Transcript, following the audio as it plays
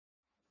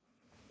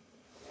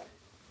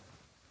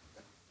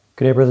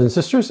Good day, brothers and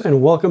sisters, and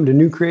welcome to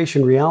New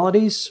Creation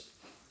Realities.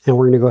 And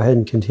we're going to go ahead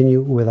and continue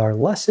with our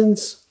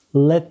lessons,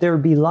 Let There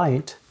Be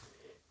Light.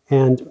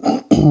 And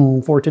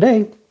for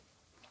today,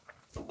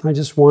 I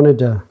just wanted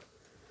to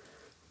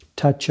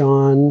touch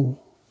on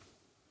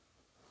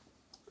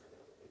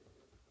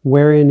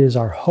wherein is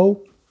our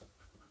hope,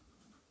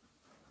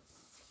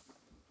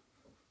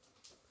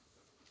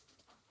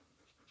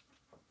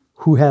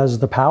 who has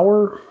the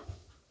power,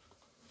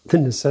 the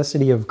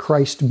necessity of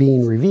Christ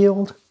being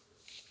revealed,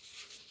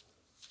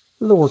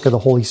 the work of the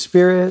Holy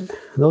Spirit.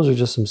 Those are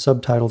just some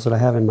subtitles that I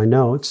have in my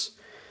notes.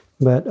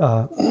 But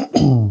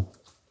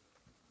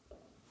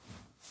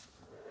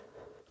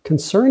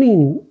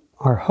concerning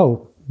our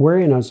hope,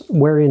 wherein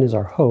is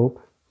our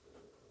hope,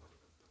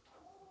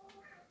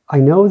 I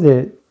know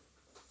that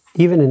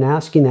even in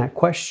asking that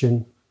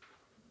question,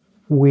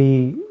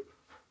 we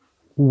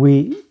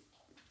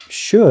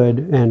should,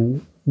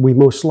 and we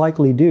most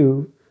likely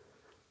do,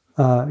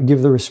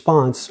 give the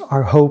response,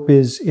 our hope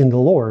is in the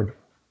Lord.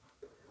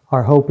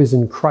 Our hope is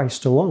in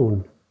Christ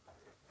alone.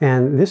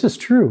 And this is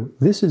true.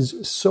 This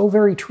is so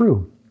very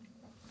true.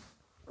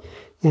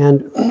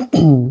 And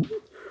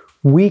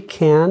we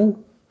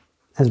can,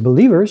 as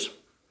believers,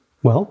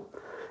 well,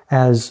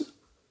 as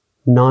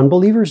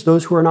non-believers,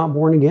 those who are not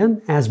born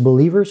again, as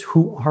believers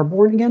who are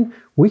born again,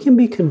 we can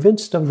be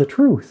convinced of the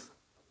truth.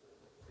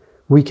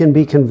 We can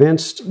be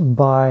convinced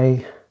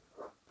by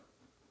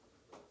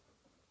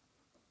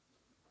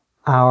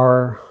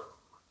our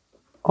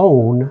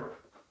own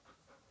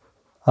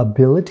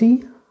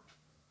ability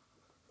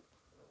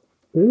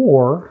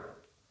or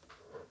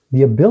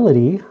the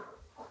ability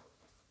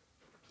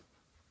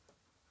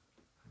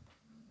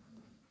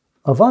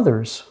of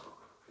others.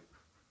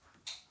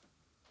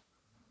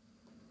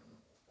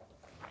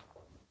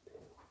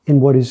 In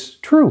what is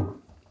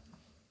true.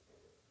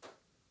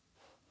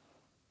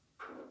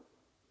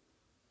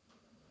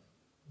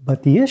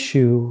 But the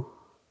issue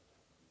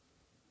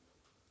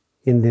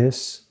in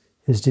this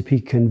is to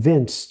be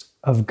convinced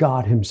of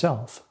God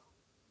Himself.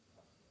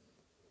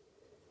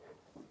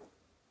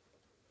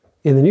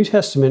 In the New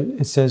Testament,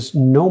 it says,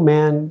 no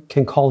man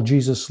can call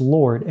Jesus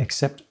Lord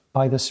except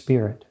by the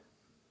Spirit.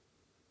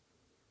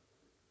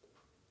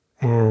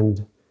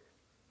 And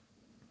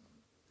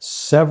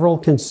several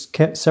can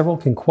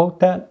quote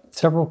that,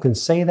 several can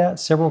say that,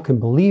 several can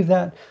believe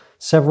that,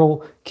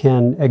 several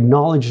can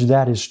acknowledge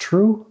that is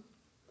true.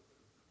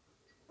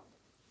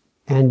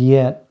 And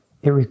yet,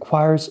 it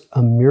requires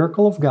a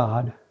miracle of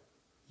God.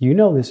 You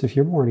know this if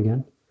you're born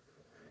again.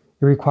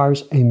 It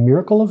requires a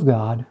miracle of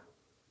God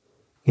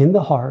in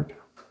the heart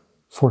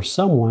for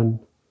someone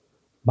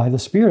by the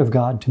Spirit of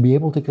God to be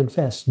able to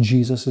confess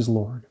Jesus is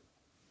Lord.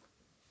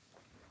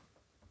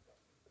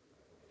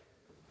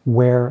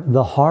 Where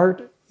the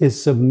heart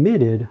is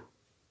submitted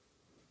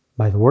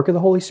by the work of the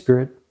Holy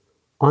Spirit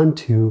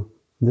unto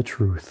the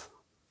truth.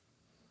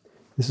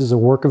 This is a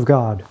work of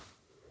God.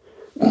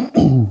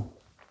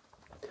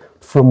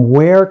 From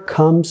where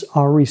comes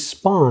our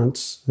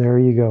response, there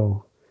you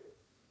go,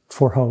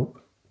 for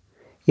hope.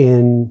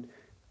 In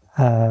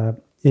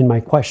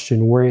my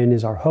question, wherein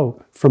is our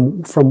hope?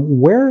 From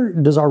where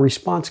does our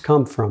response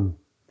come from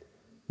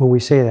when we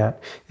say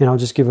that? And I'll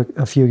just give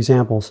a few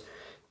examples.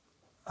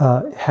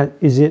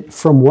 Is it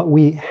from what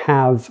we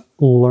have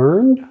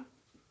learned,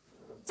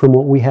 from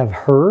what we have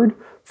heard,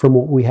 from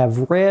what we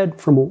have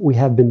read, from what we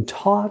have been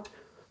taught,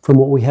 from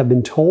what we have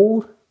been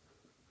told?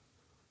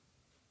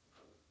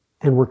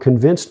 And we're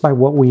convinced by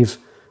what we've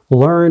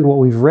learned, what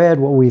we've read,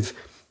 what we've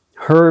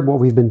heard,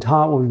 what we've been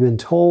taught, what we've been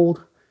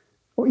told,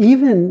 or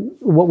even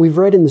what we've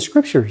read in the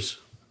Scriptures.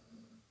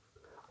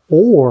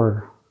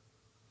 Or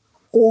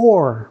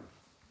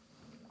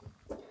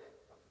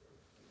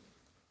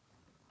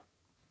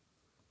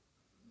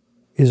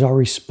is our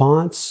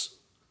response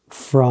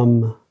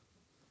from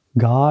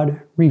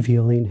God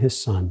revealing His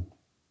Son?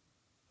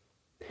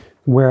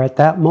 Where at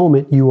that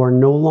moment you are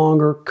no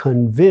longer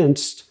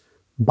convinced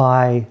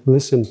by,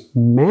 listen,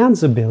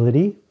 man's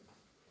ability,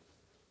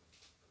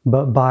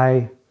 but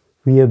by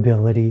the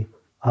ability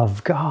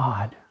of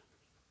God.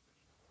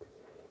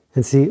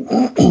 And see,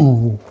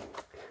 I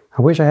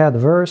wish I had the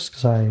verse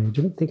because I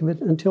didn't think of it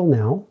until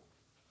now.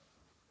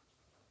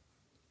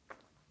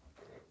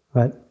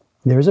 But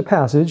there's a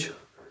passage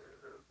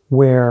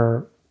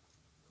where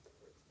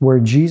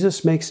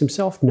Jesus makes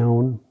Himself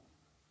known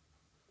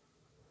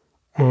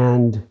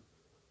and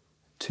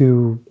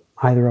to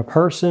either a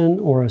person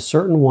or a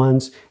certain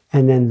ones,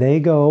 and then they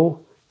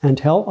go and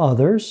tell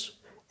others,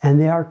 and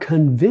they are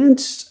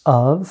convinced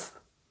of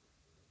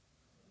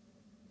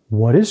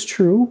what is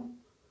true.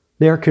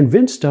 They are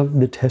convinced of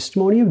the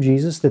testimony of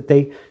Jesus that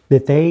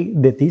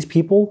these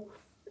people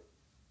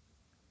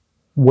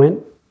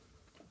went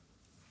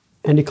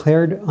and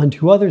declared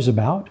unto others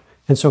about.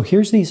 And so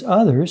here's these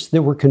others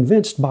that were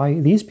convinced by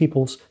these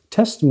people's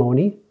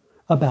testimony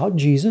about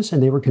Jesus,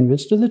 and they were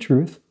convinced of the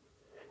truth.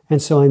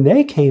 And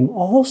they came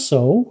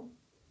also,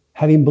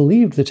 having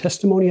believed the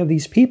testimony of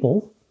these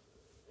people,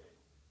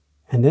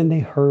 and then they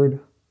heard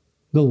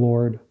the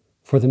Lord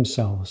for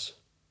themselves.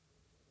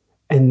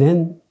 And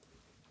then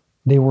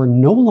They were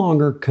no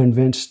longer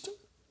convinced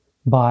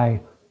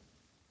by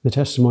the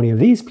testimony of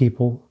these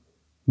people,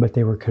 but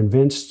they were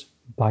convinced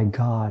by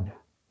God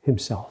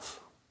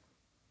himself.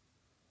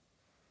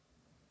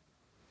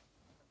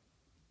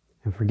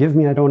 And forgive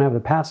me, I don't have the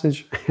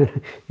passage.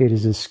 It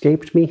has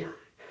escaped me,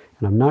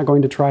 and I'm not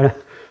going to try to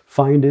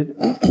find it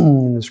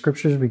in the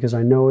scriptures because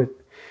I know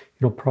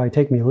it'll probably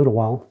take me a little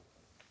while.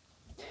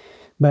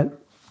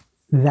 But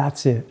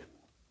that's it.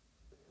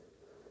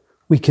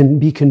 We can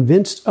be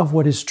convinced of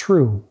what is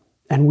true,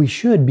 and we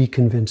should be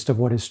convinced of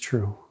what is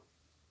true.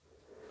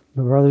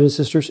 But brothers and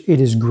sisters,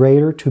 it is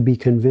greater to be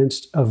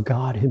convinced of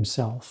God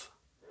himself.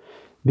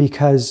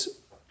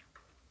 Because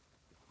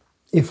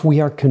if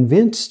we are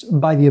convinced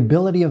by the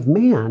ability of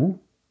man,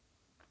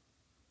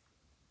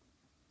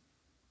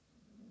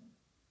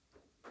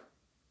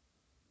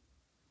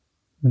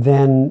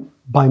 then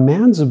by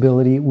man's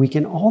ability, we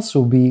can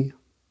also be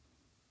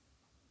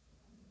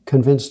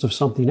convinced of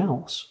something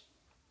else.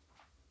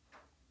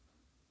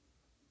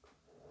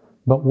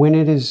 But when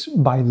it is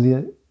by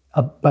the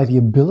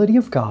ability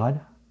of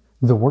God,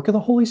 the work of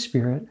the Holy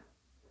Spirit,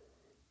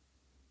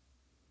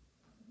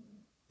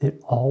 it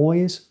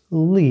always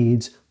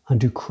leads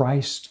unto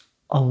Christ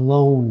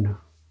alone.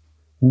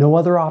 No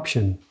other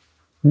option.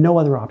 No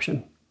other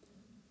option.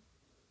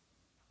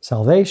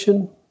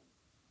 Salvation.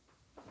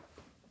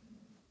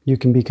 You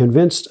can be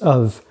convinced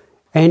of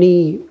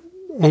any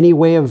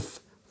way of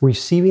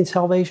receiving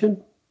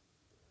salvation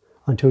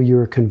until you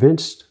are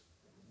convinced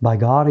by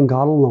God and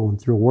God alone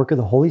through a work of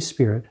the Holy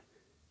Spirit.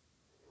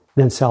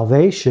 Then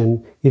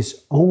salvation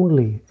is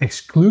only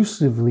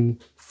exclusively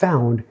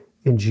found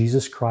in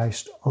Jesus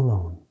Christ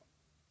alone.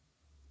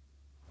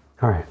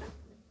 All right.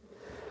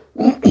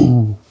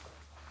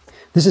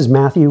 This is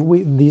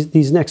Matthew.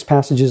 These next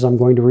passages I'm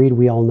going to read,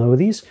 we all know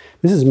these.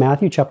 This is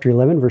Matthew chapter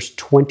 11, verse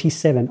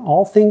 27.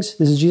 All things,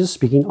 this is Jesus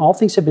speaking, all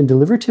things have been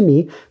delivered to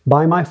me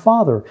by my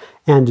Father,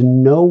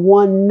 and no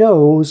one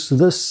knows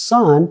the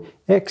Son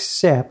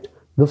except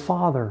the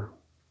Father.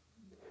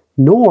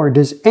 Nor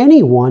does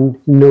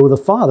anyone know the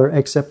Father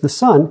except the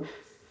Son,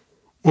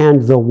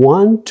 and the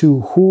one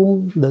to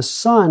whom the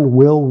Son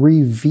will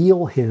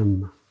reveal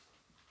him.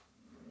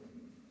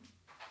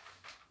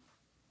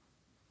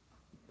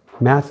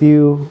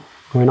 Matthew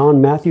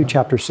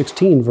chapter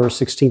 16, verse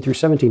 16 through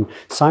 17.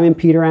 Simon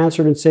Peter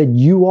answered and said,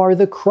 "You are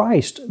the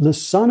Christ, the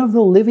Son of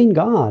the living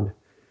God."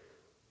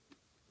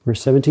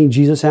 Verse 17,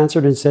 Jesus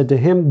answered and said to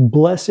him,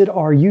 "Blessed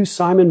are you,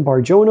 Simon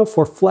Bar-Jonah,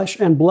 for flesh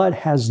and blood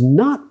has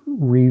not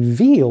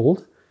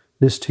revealed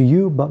this to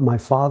you, but my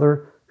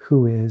Father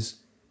who is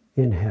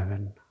in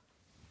heaven."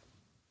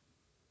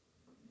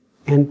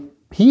 And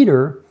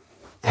Peter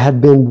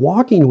had been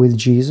walking with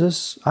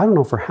Jesus, I don't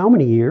know for how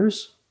many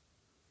years,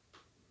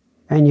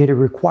 and yet it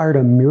required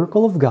a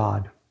miracle of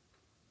God,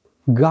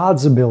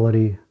 God's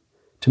ability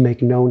to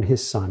make known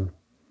his Son.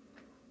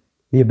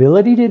 The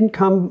ability didn't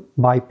come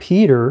by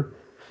Peter,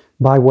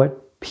 by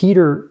what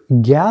Peter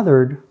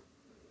gathered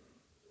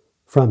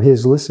from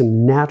his,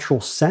 natural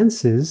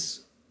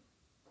senses.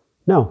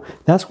 No,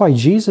 that's why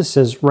Jesus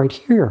says right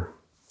here,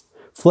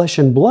 flesh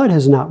and blood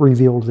has not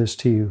revealed this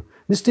to you.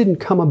 This didn't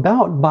come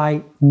about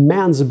by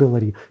man's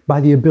ability,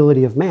 by the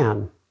ability of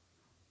man.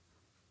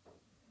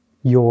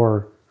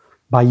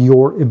 By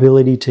your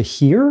ability to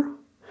hear,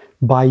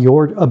 by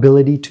your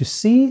ability to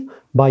see,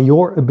 by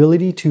your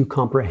ability to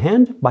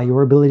comprehend, by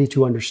your ability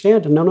to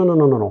understand.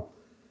 No.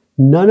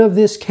 None of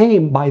this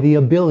came by the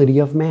ability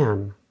of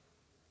man,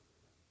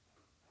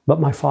 but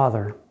my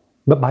Father,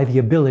 but by the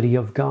ability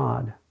of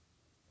God.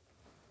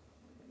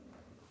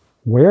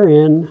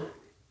 Wherein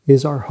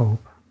is our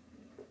hope?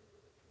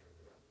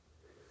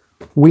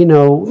 We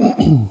know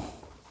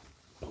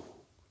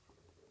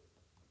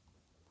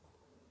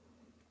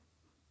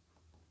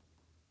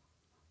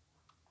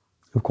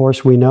of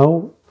course, we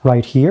know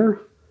right here,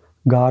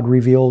 God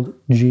revealed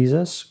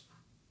Jesus,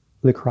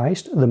 the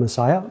Christ, the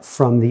Messiah,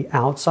 from the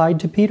outside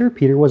to Peter.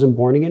 Peter wasn't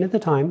born again at the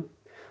time.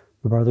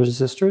 Brothers and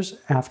sisters,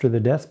 after the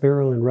death,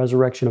 burial, and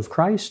resurrection of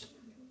Christ,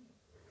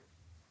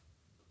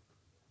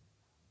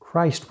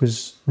 Christ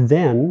was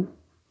then,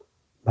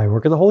 by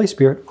work of the Holy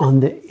Spirit,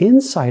 on the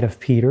inside of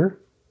Peter,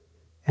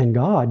 and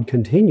God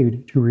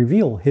continued to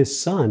reveal his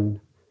Son,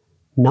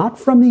 not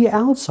from the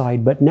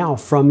outside, but now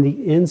from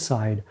the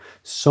inside.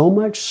 So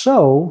much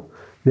so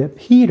that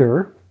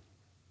Peter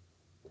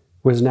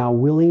was now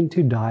willing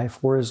to die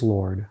for his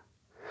Lord.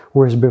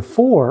 Whereas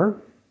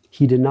before,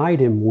 he denied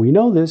him. We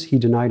know this, he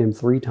denied him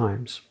 3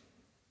 times.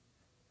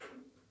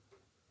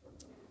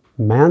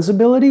 Man's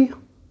ability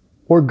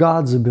or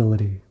God's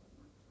ability?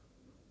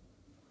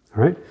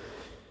 All right.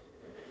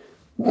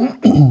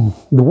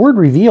 The word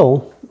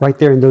reveal, right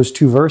there in those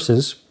 2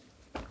 verses,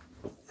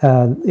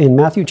 in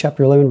Matthew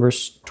chapter 11,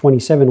 verse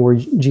 27, where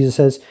Jesus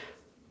says,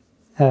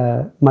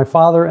 "My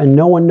Father, and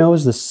no one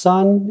knows the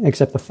Son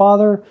except the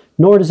Father,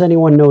 nor does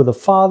anyone know the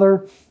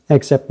Father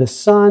except the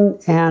Son,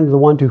 and the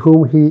one to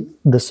whom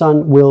the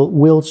Son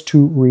wills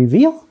to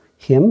reveal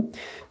him."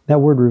 That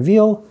word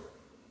reveal,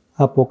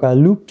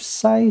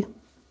 apokalypsai,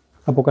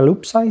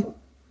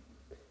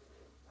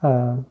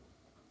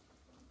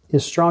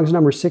 is Strong's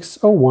number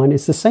 601.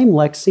 It's the same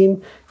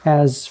lexeme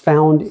as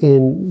found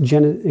in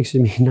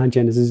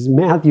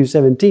Matthew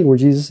 17, where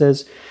Jesus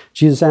says,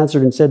 Jesus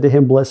answered and said to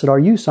him, "Blessed are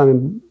you,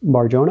 Simon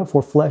Bar-Jonah,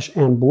 for flesh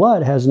and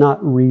blood has not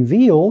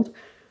revealed,"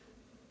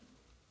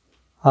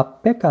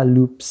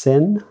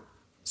 apekalupsen,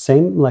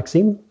 same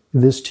lexeme,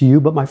 "this to you,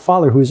 but my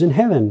Father who is in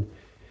heaven."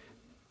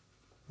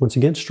 Once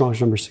again, Strong's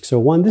number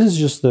 601. This is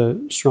just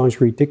the Strong's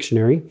Greek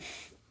Dictionary.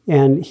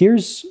 And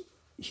here's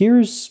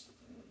a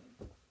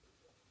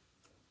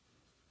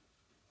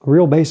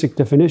real basic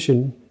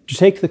definition: to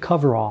take the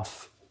cover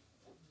off.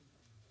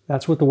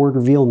 That's what the word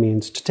reveal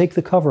means, to take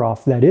the cover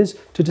off. That is,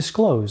 to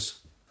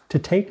disclose. To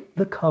take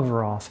the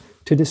cover off,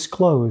 to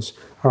disclose.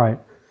 All right,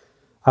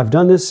 I've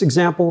done this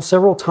example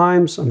several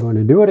times. I'm going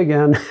to do it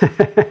again,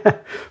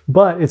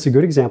 but it's a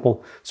good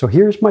example. So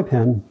here's my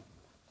pen.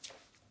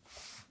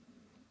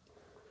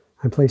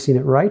 I'm placing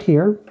it right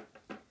here.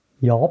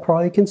 Y'all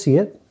probably can see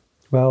it.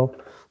 Well,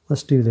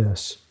 let's do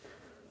this.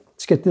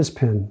 Let's get this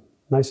pen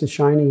nice and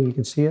shiny. You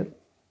can see it.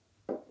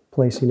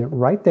 Placing it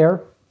right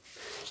there.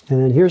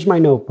 And then here's my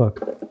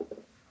notebook.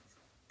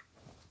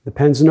 The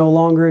pen's no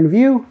longer in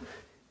view.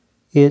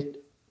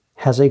 It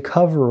has a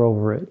cover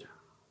over it.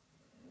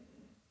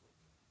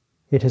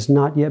 It has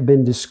not yet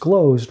been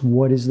disclosed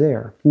what is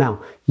there.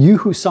 Now, you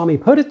who saw me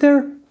put it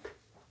there,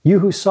 you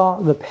who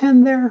saw the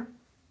pen there,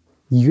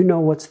 you know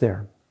what's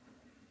there.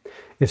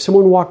 If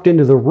someone walked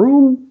into the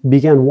room,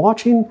 began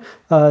watching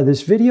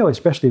this video,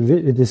 especially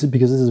this is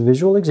because this is a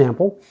visual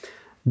example,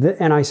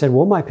 and I said,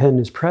 well, my pen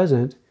is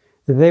present,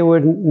 they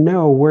wouldn't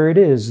know where it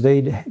is.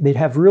 They'd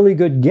have really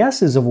good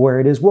guesses of where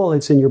it is. Well,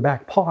 it's in your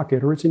back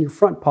pocket, or it's in your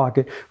front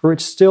pocket, or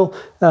it's still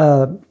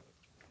in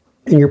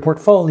your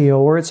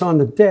portfolio, or it's on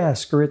the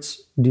desk, or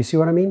it's, do you see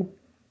what I mean?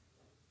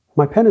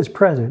 My pen is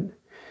present,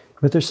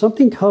 but there's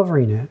something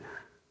covering it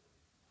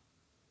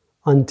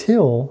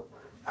until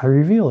I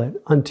reveal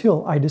it,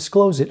 until I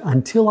disclose it,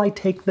 until I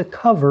take the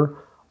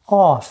cover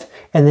off.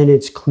 And then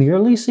it's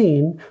clearly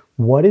seen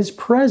what is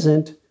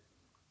present,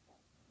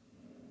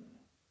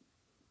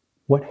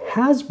 what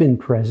has been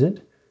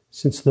present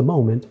since the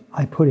moment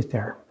I put it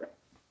there.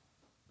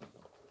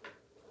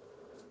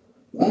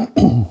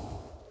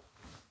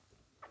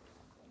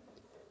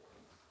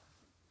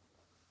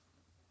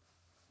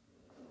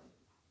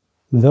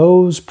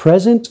 Those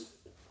present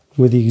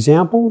with the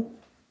example,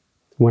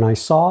 when I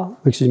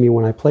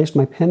placed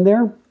my pen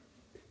there,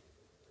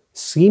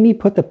 see me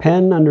put the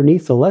pen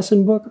underneath the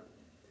lesson book.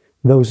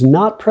 Those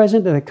not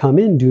present that come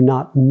in do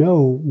not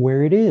know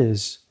where it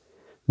is.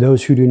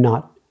 Those who do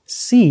not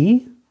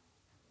see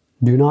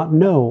do not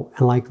know,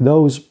 and like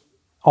those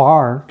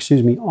are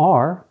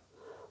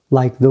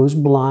like those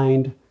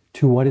blind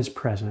to what is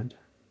present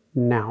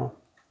now.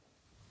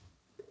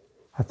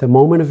 At the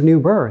moment of new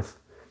birth,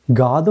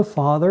 God the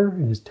Father,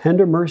 in His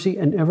tender mercy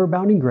and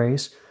ever-bounding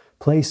grace,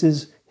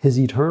 places His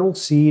eternal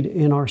seed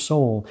in our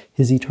soul,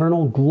 His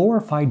eternal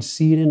glorified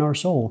seed in our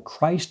soul.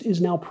 Christ is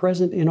now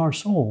present in our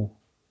soul.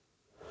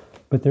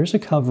 But there's a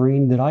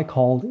covering that I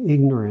called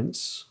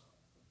ignorance.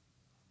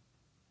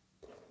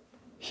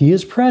 He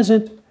is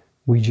present,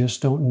 we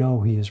just don't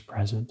know He is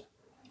present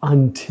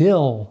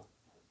until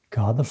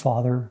God the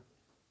Father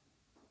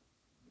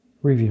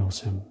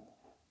reveals Him.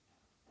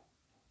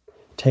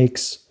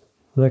 Takes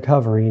the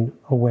covering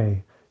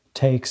away,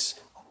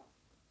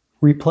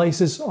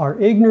 replaces our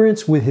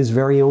ignorance with His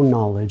very own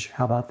knowledge.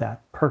 How about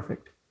that?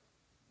 Perfect.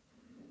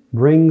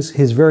 Brings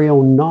His very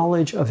own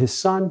knowledge of His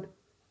Son.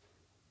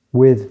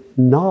 With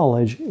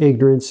knowledge,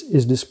 ignorance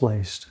is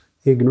displaced.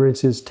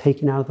 Ignorance is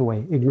taken out of the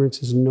way.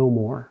 Ignorance is no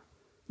more.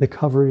 The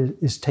cover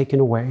is taken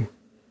away.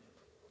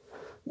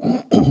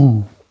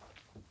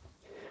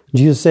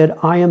 Jesus said,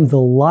 I am the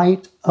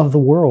light of the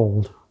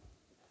world.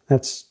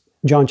 That's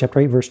John chapter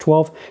 8, verse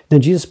 12.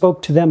 Then Jesus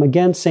spoke to them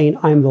again, saying,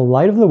 I am the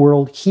light of the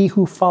world. He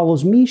who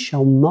follows me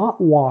shall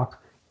not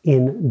walk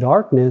in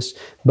darkness,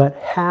 but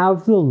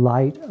have the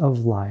light of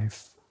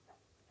life.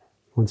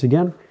 Once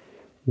again,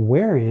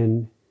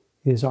 wherein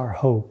is our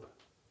hope?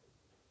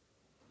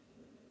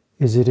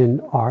 Is it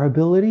in our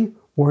ability,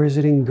 or is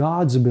it in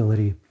God's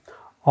ability?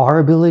 Our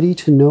ability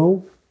to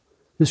know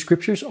the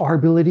Scriptures, our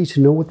ability to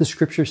know what the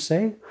Scriptures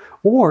say?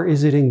 Or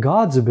is it in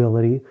God's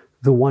ability,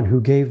 the one who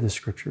gave the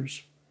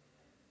Scriptures?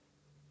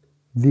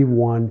 The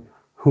one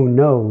who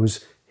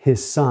knows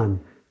His Son.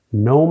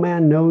 No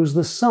man knows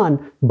the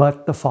Son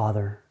but the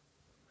Father.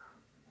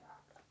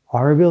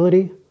 Our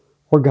ability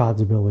or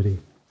God's ability?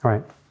 All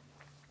right.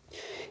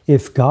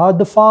 If God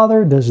the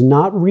Father does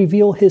not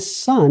reveal His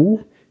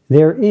Son,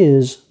 there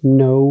is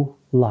no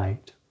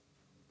light.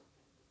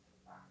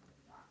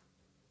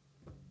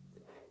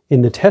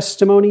 In the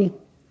testimony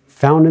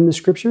found in the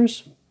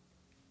Scriptures,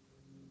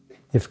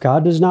 if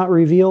God does not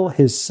reveal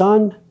His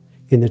Son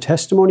in the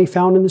testimony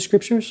found in the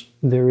Scriptures,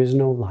 there is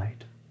no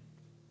light.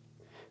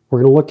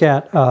 We're going to look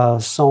at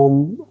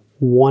Psalm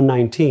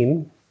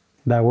 119.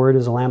 Thy word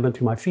is a lamp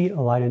unto my feet, a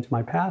light unto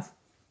my path.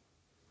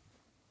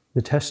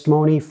 The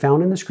testimony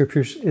found in the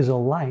Scriptures is a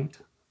light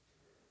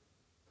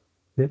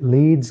that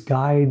leads,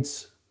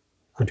 guides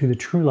unto the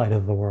true light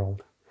of the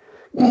world.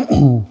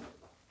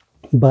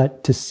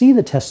 But to see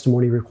the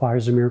testimony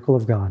requires a miracle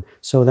of God.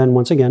 So then,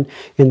 once again,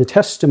 in the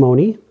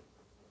testimony,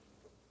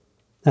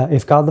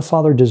 if God the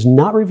Father does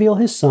not reveal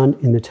his Son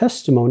in the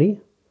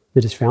testimony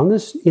that is found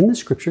in the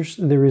Scriptures,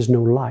 there is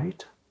no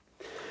light.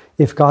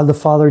 If God the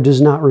Father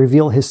does not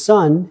reveal his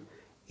Son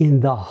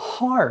in the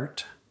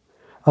heart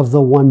of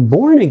the one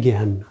born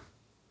again,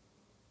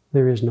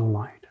 there is no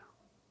light.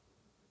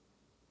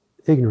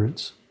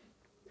 Ignorance.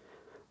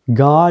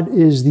 God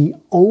is the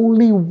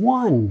only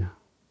one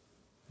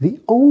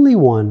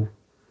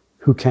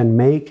who can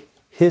make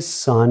his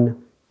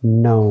Son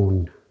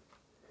known.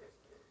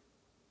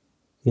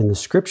 In the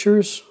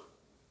Scriptures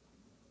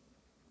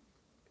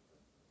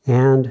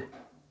and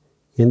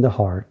in the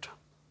heart.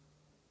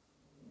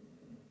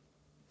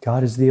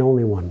 God is the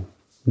only one.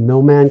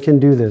 No man can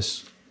do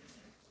this.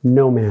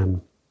 No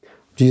man.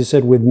 Jesus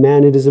said, with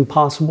man it is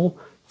impossible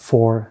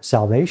for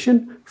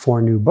salvation,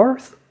 for new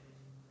birth.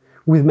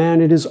 With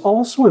man it is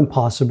also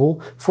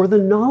impossible for the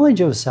knowledge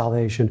of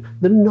salvation,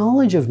 the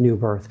knowledge of new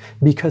birth,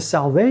 because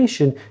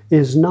salvation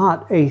is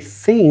not a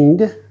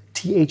thing,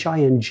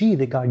 T-H-I-N-G,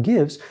 that God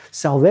gives.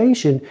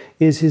 Salvation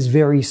is his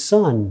very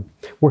Son.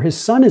 Where his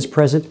Son is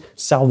present,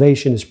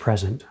 salvation is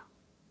present.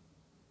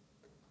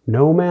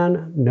 No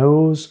man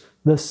knows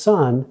the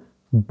Son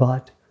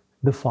but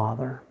the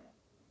Father.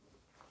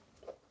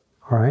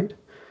 All right?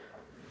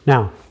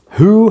 Now,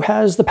 who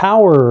has the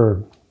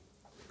power?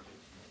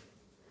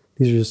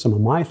 These are just some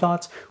of my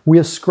thoughts. We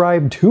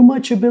ascribe too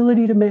much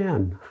ability to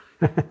man.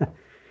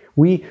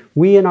 we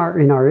in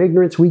our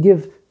ignorance, we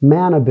give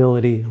man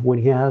ability when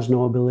he has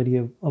no ability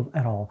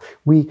at all.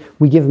 We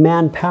give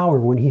man power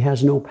when he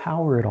has no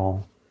power at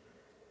all.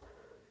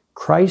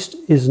 Christ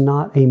is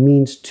not a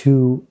means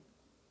to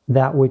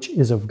that which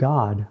is of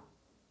God.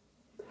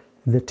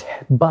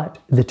 But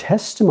the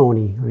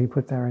testimony, let me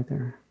put that right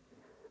there.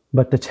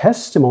 But the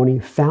testimony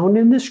found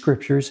in the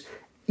Scriptures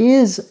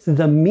is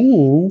the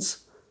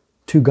means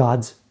to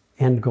God's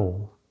end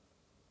goal,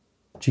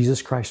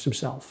 Jesus Christ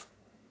himself.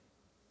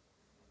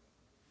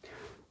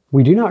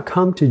 We do not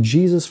come to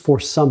Jesus for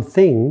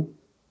something.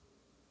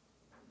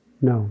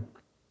 No.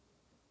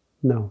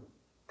 No.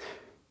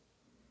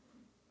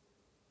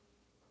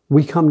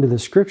 We come to the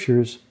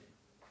Scriptures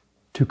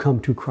to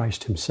come to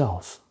Christ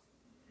himself.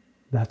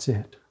 That's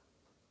it.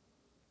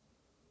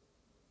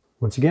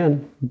 Once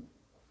again,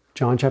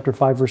 John chapter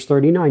 5, verse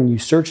 39, you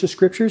search the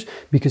Scriptures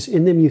because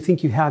in them you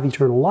think you have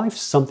eternal life,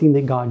 something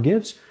that God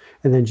gives.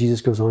 And then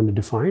Jesus goes on to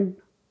define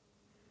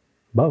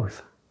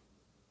both.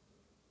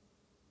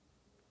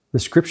 The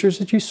Scriptures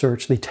that you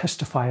search, they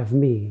testify of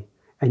me,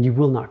 and you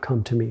will not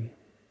come to me.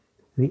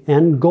 The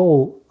end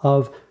goal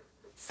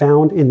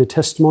found in the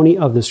testimony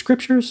of the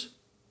Scriptures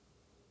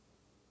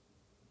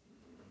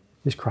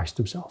is Christ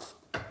himself.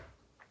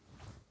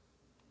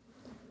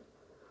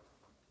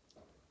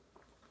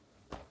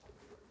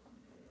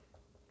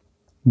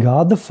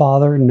 God the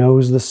Father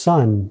knows the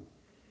Son.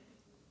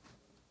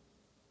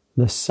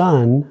 The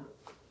Son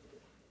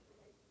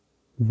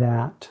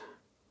that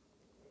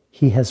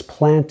he has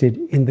planted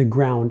in the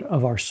ground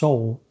of our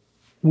soul,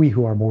 we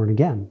who are born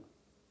again.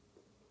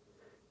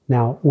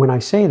 Now, when I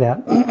say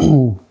that,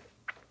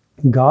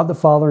 God the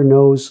Father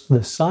knows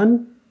the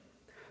Son.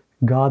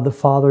 God the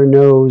Father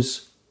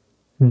knows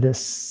the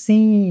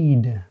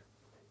seed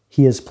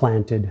he has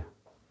planted.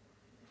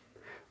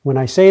 When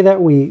I say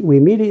that, we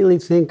immediately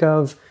think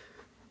of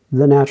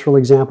the natural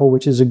example,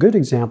 which is a good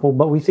example,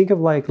 but we think of,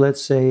 like,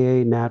 let's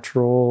say a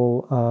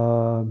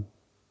natural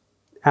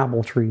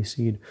apple tree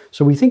seed.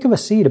 So we think of a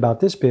seed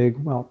about this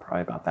big, well,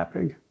 probably about that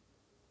big.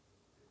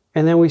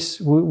 And then we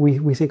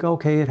think,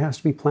 okay, it has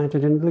to be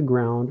planted into the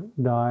ground,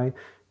 die,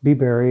 be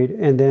buried,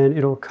 and then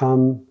it'll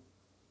come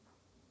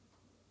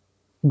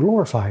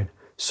glorified.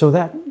 So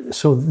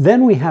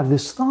then we have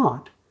this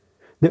thought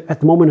that at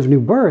the moment of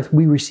new birth,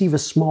 we receive a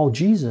small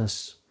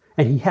Jesus,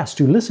 and he has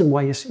to listen.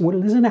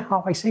 Listen to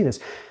how I say this.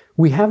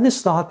 We have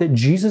this thought that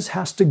Jesus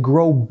has to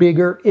grow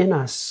bigger in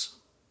us.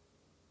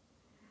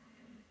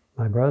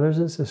 My brothers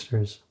and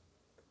sisters,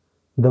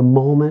 the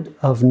moment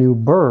of new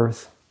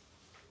birth,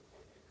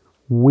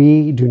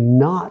 we do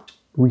not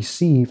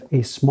receive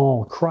a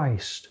small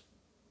Christ,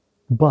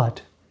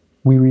 but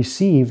we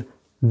receive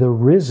the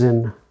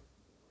risen,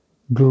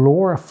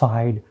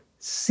 glorified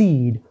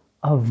seed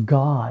of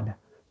God,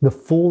 the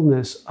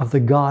fullness of the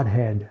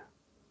Godhead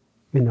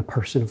in the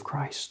person of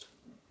Christ.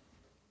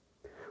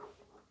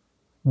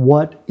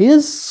 What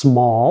is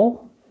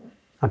small,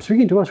 I'm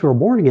speaking to us who are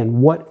born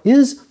again, what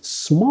is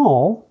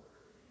small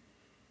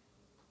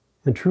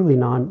and truly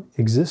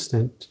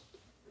non-existent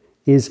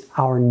is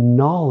our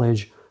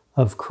knowledge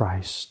of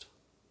Christ.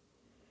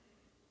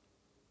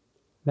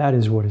 That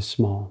is what is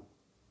small.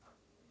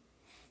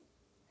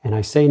 And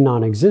I say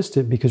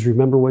non-existent because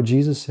remember what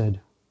Jesus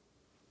said.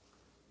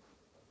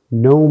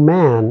 No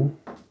man's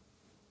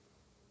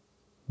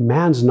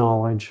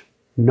knowledge,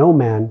 no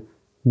man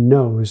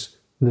knows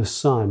the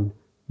Son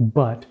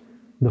but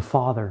the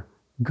Father,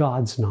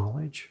 God's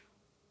knowledge.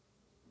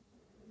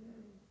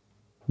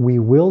 We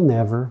will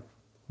never,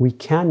 we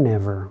can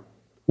never,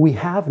 we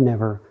have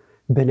never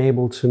been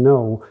able to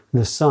know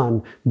the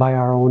Son by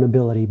our own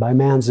ability, by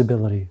man's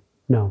ability.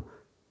 No,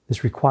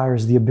 this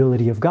requires the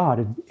ability of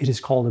God. It is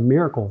called a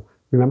miracle.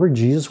 Remember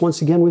Jesus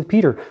once again with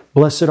Peter.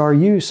 Blessed are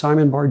you,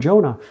 Simon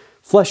Bar-Jonah.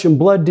 Flesh and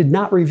blood did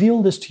not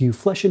reveal this to you.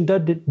 Flesh and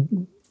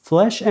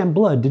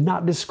blood did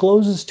not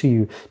disclose this to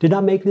you, did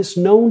not make this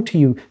known to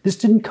you. This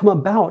didn't come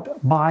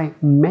about by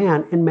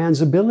man and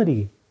man's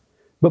ability,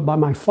 but by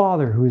my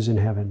Father who is in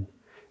heaven.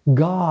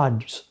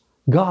 God's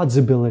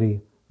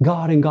ability,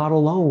 God and God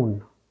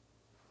alone.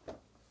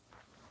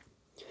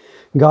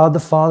 God the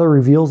Father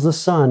reveals the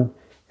Son,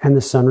 and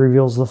the Son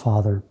reveals the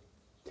Father.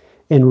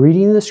 In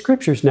reading the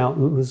Scriptures, now,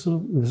 this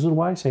is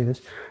why I say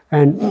this,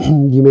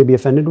 and you may be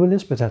offended with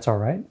this, but that's all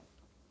right.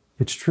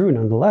 It's true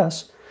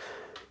nonetheless.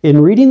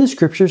 In reading the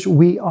Scriptures,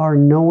 we are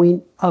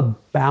knowing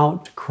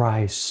about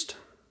Christ.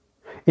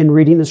 In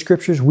reading the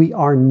Scriptures, we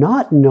are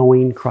not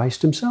knowing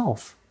Christ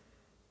Himself.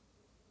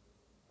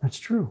 That's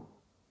true.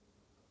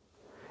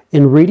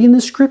 In reading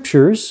the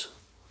Scriptures,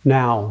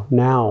 now,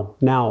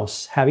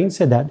 having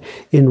said that,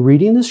 in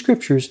reading the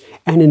Scriptures,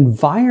 an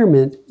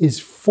environment is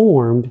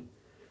formed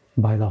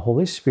by the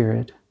Holy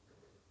Spirit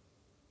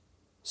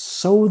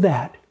so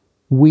that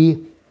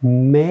we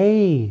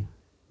may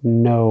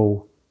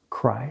know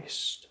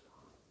Christ.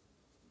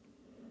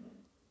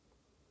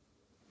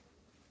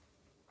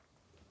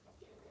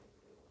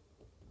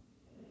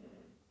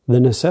 The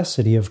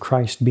necessity of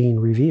Christ being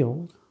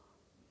revealed.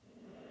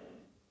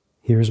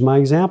 Here's my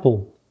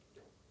example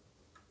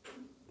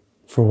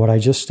for what I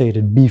just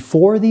stated.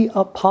 Before the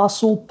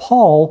Apostle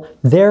Paul,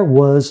 there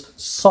was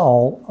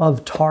Saul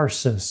of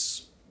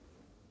Tarsus.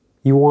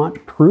 You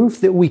want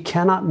proof that we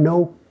cannot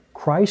know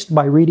Christ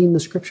by reading the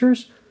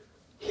Scriptures?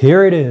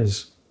 Here it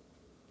is.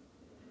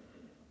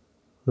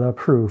 The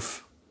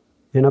proof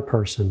in a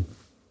person.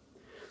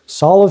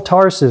 Saul of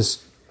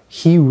Tarsus,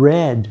 he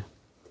read,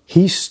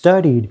 he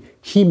studied,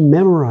 he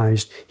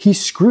memorized, he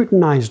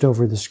scrutinized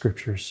over the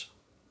Scriptures.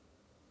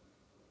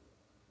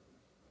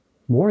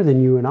 More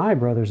than you and I,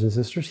 brothers and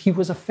sisters, he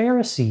was a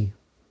Pharisee.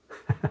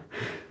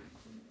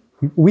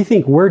 We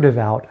think we're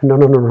devout. No.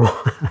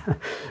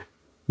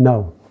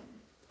 No.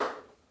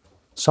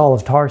 Saul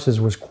of Tarsus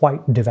was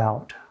quite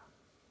devout.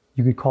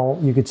 You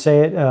could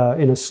say it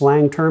in a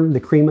slang term, the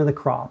cream of the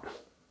crop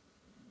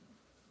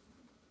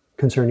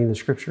concerning the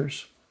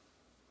Scriptures.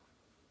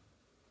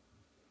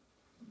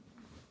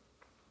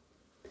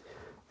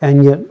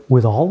 And yet,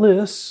 with all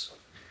this,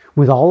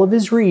 with all of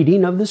his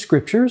reading of the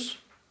Scriptures,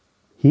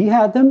 he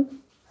had them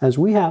as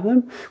we have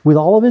them, with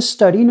all of his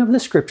studying of the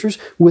Scriptures,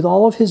 with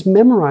all of his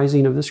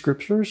memorizing of the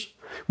Scriptures,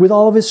 with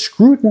all of his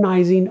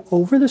scrutinizing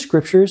over the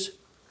Scriptures,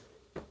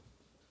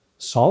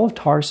 Saul of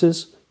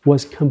Tarsus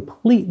was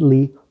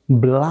completely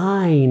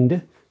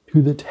blind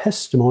to the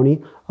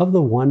testimony of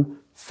the one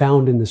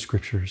found in the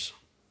Scriptures.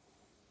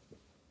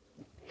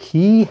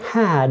 He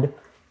had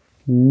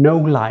no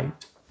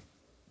light.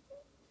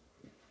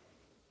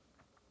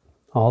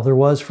 All there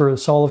was for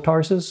Saul of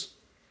Tarsus,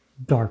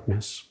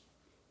 darkness.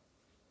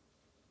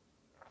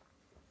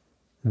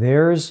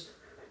 There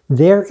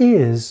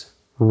is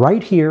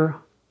right here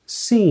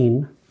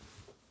seen,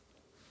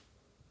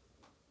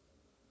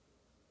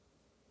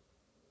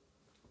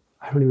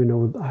 I don't even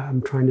know,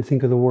 I'm trying to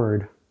think of the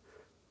word.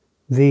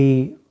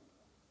 The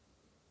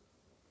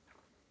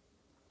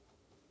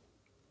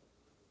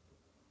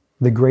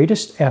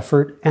greatest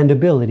effort and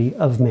ability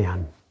of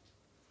man.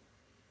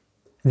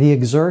 The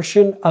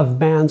exertion of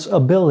man's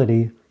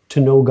ability to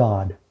know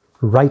God.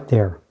 Right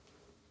there.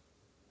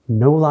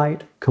 No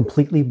light,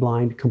 completely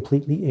blind,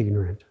 completely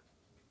ignorant.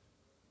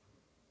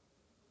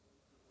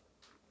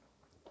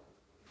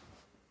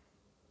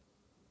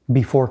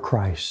 Before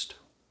Christ.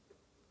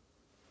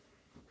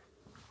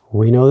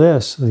 We know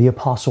this. The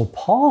Apostle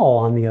Paul,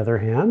 on the other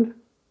hand,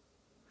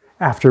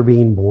 after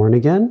being born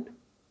again,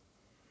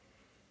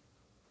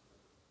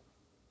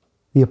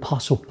 the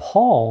Apostle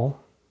Paul,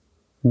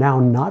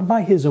 now not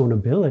by his own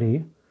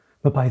ability,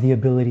 but by the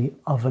ability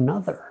of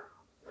another.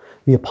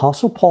 The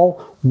Apostle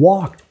Paul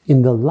walked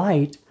in the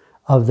light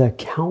of the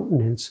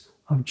countenance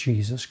of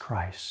Jesus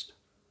Christ.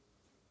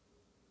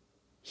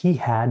 He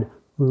had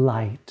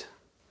light.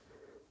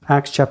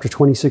 Acts chapter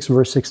 26,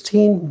 verse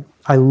 16.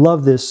 I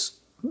love this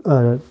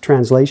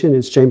translation.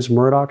 It's James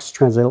Murdoch's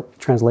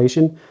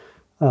translation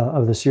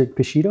of the Syriac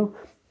Peshitta.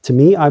 To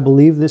me, I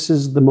believe this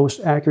is the most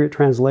accurate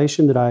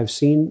translation that I've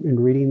seen in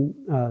reading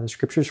the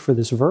Scriptures for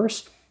this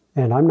verse.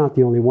 And I'm not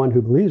the only one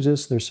who believes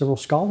this. There's several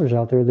scholars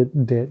out there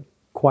that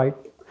quite,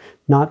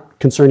 not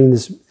concerning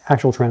this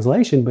actual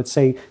translation, but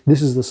say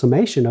this is the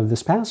summation of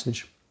this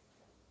passage.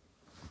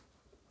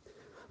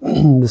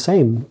 The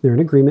same. They're in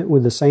agreement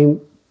with the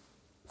same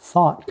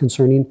thought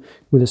concerning,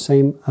 with the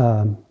same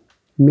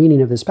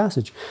meaning of this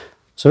passage.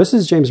 So this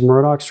is James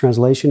Murdoch's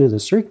translation of the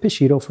Syriac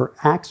Peshitta for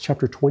Acts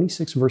chapter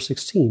 26, verse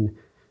 16.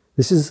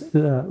 This is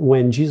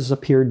when Jesus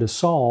appeared to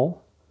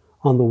Saul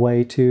on the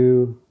way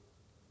to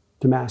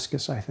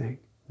Damascus, I think.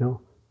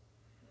 No?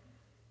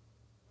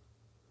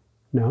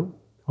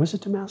 Was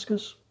it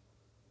Damascus?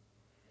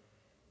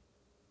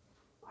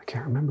 I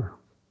can't remember.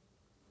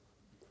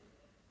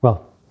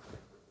 Well,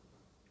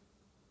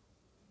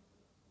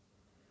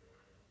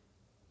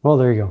 Well,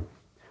 there you go.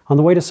 On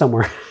the way to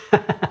somewhere.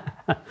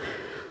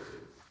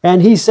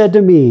 And he said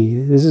to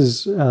me, this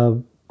is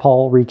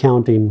Paul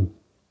recounting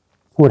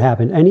what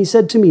happened. And he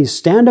said to me,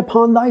 stand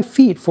upon thy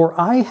feet, for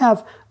I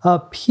have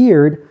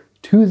appeared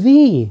to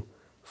thee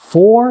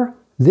for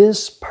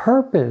this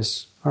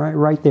purpose. All right,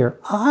 right there.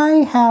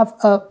 I have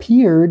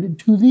appeared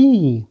to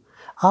thee.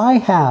 I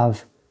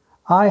have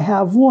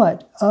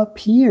what?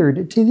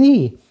 Appeared to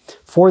thee.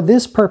 For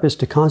this purpose,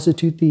 to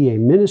constitute thee a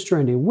minister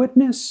and a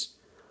witness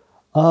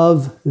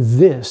of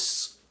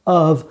this,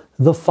 of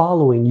the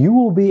following. You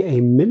will be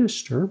a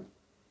minister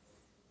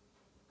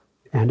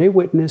and a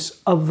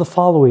witness of the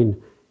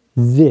following.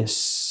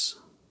 This.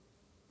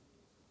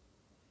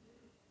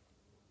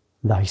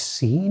 Thy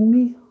seeing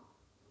me,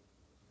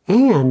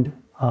 and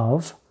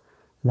of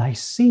thy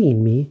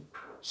seeing me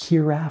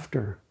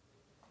hereafter.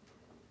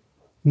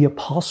 The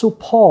Apostle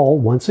Paul,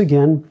 once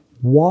again,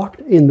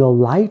 walked in the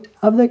light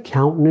of the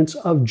countenance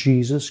of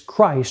Jesus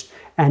Christ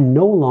and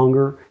no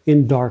longer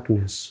in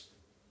darkness.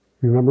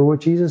 Remember what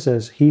Jesus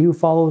says, he who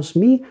follows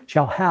me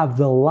shall have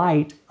the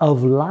light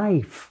of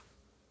life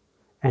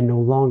and no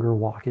longer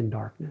walk in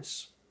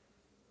darkness.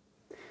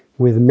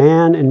 With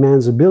man and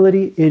man's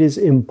ability, it is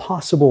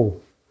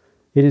impossible.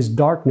 It is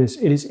darkness.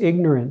 It is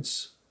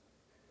ignorance.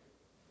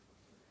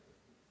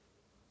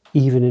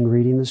 Even in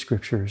reading the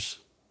scriptures,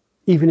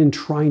 even in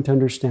trying to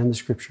understand the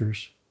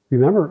scriptures.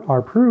 Remember,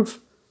 our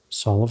proof,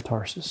 Saul of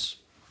Tarsus.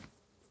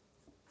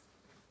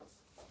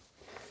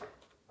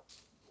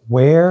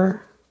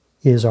 Where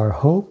is our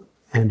hope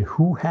and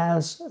who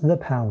has the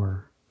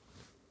power?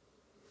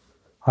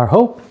 Our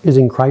hope is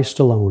in Christ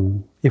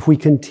alone. If we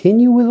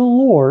continue with the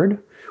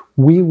Lord,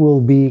 we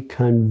will be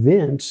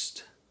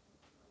convinced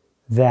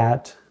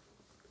that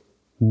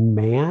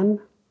man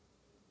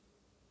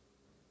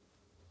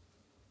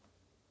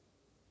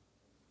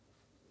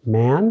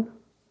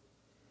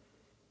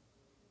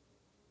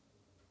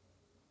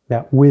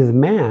that with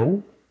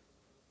man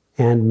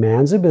and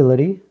man's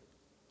ability,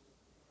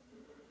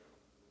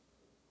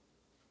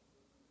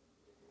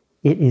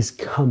 it is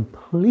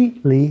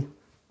completely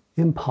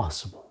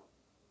impossible.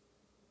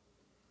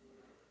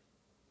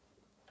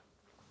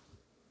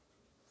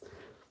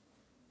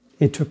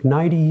 It took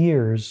 90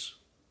 years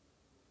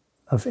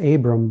of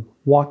Abram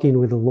walking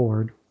with the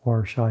Lord,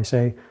 or shall I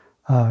say,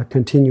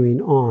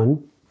 continuing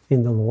on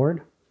in the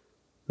Lord,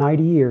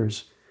 90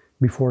 years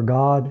before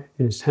God,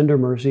 in his tender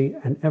mercy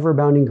and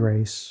ever-abounding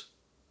grace,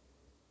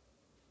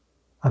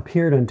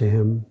 appeared unto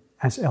him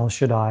as El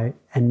Shaddai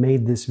and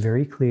made this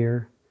very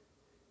clear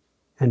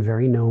and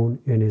very known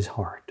in his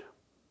heart.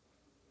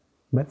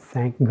 But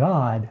thank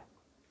God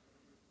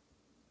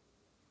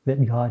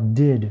that God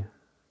did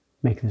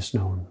make this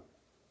known.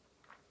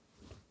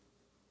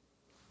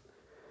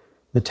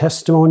 The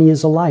testimony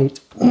is a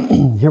light.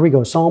 Here we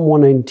go, Psalm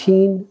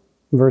 119,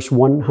 verse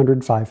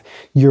 105.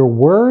 Your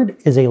word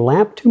is a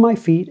lamp to my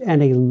feet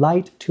and a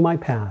light to my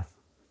path.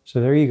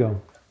 So there you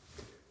go.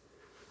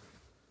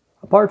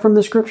 Apart from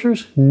the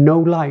scriptures, no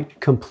light,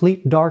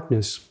 complete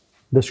darkness.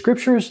 The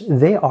scriptures,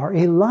 they are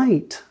a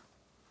light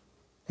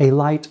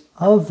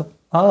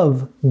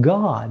of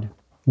God,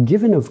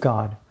 given of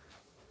God,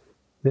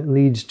 that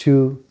leads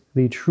to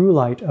the true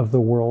light of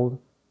the world,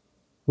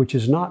 which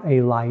is not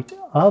a light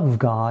of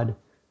God,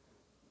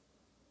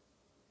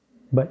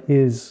 but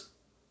is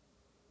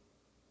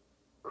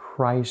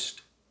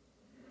Christ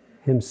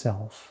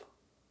himself.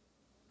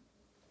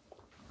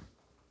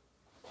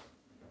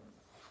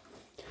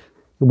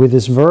 With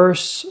this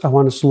verse, I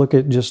want us to look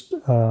at just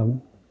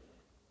some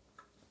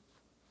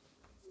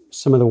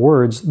of the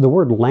words. The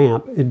word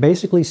lamp, it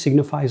basically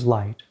signifies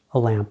light, a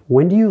lamp.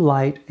 When do you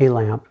light a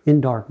lamp? In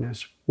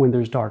darkness, when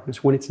there's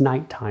darkness, when it's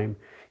nighttime,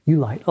 you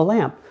light a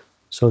lamp.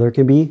 So there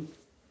can be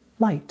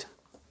light.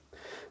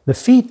 The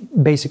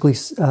feet basically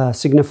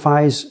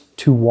signifies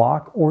to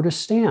walk or to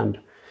stand.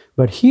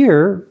 But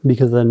here,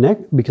 because of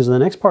the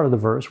next part of the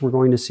verse, we're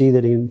going to see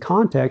that in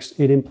context,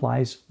 it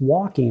implies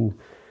walking.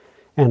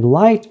 And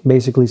light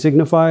basically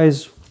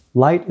signifies,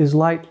 light is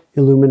light,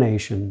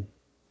 illumination.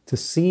 To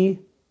see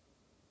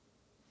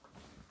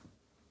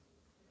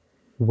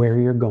where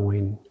you're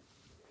going.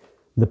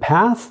 The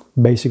path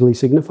basically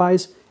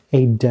signifies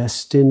a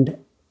destined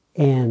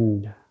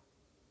end.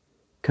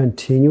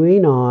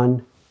 Continuing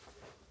on,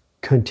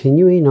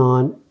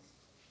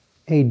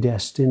 a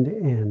destined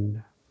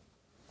end.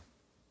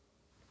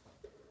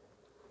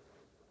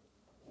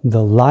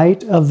 The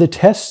light of the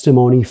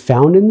testimony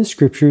found in the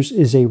scriptures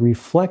is a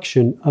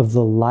reflection of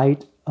the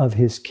light of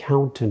his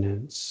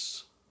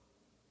countenance.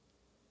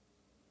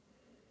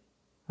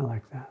 I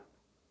like that.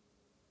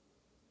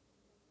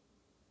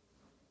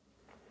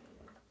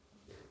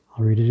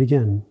 I'll read it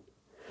again.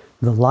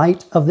 The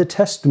light of the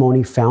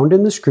testimony found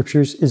in the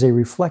scriptures is a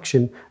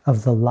reflection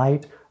of the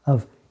light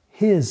of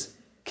his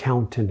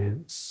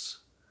countenance.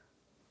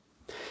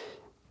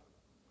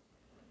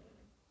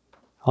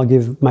 I'll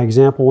give my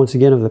example once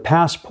again of the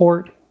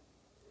passport.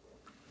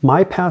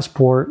 My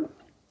passport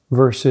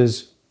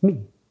versus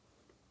me.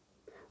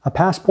 A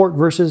passport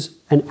versus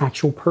an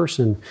actual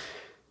person.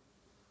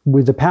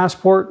 With the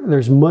passport,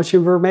 there's much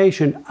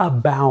information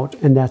about,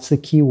 and that's the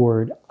key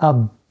word,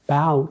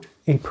 about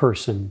a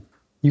person.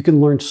 You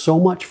can learn so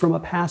much from a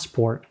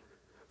passport,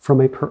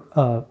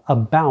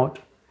 about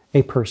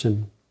a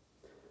person.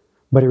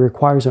 But it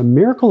requires a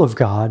miracle of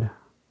God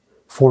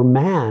for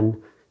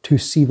man to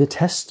see the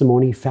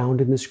testimony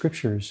found in the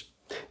scriptures.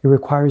 It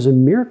requires a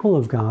miracle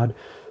of God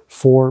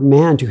for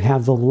man to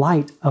have the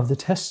light of the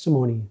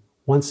testimony.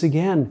 Once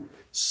again,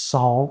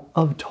 Saul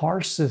of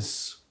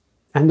Tarsus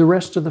and the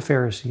rest of the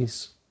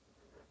Pharisees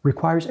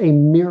requires a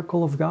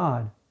miracle of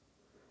God.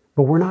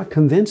 But we're not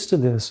convinced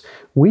of this.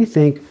 We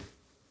think,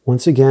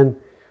 once again,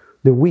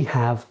 that we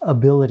have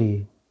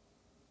ability.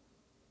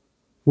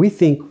 We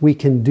think we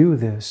can do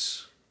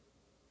this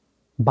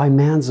by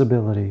man's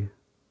ability,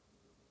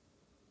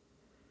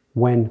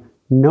 when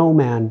no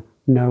man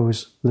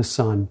knows the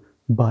Son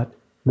but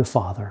the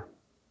Father.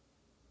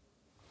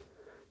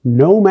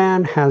 No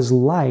man has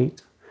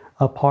light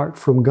apart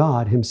from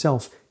God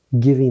himself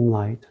giving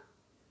light.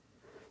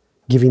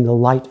 Giving the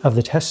light of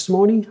the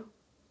testimony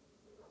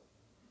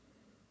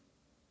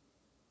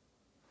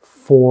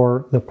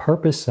for the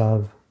purpose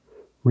of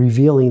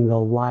revealing the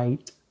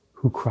light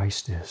who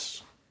Christ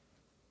is.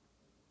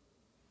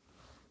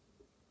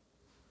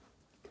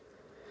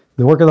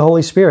 The work of the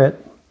Holy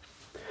Spirit.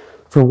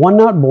 For one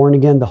not born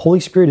again, the Holy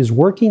Spirit is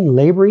working,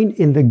 laboring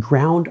in the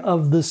ground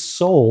of the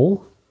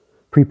soul,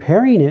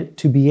 preparing it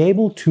to be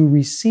able to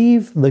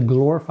receive the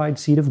glorified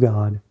seed of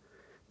God.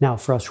 Now,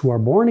 for us who are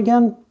born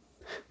again,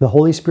 the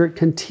Holy Spirit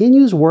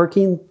continues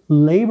working,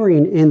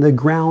 laboring in the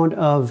ground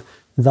of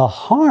the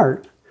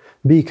heart,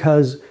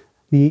 because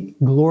the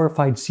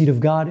glorified seed of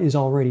God is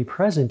already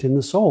present in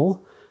the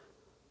soul.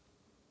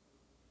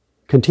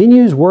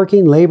 Continues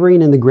working,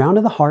 laboring in the ground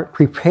of the heart,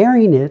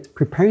 preparing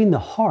the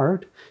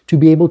heart to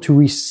be able to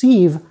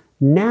receive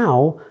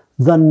now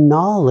the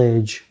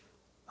knowledge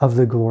of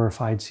the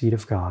glorified seed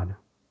of God.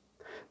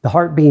 The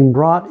heart being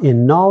brought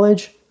in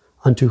knowledge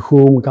unto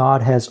whom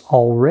God has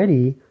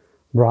already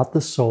brought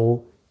the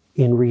soul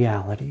in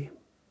reality.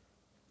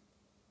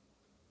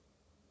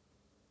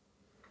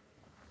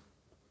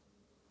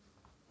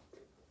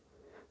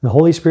 The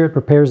Holy Spirit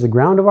prepares the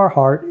ground of our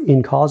heart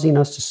in causing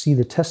us to see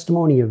the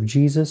testimony of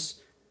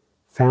Jesus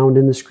found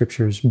in the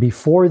scriptures.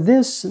 Before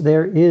this,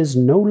 there is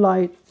no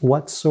light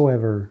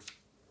whatsoever.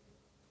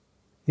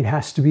 It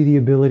has to be the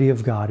ability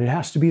of God. It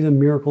has to be the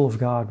miracle of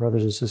God,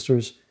 brothers and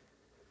sisters.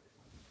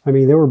 I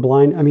mean, they were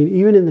blind. I mean,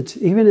 even in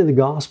the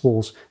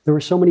Gospels, there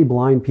were so many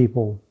blind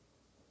people,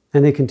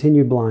 and they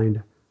continued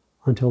blind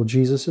until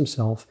Jesus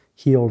himself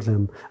healed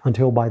them,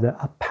 until by the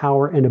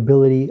power and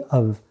ability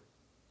of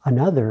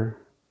another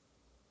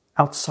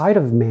outside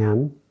of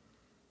man,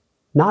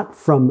 not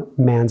from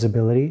man's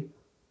ability,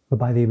 but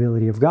by the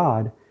ability of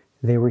God,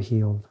 they were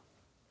healed.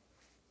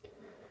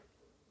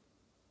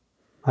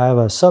 I have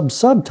a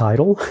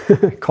subtitle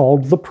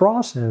called The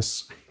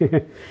Process.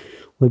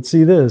 Let's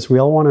see this. We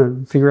all want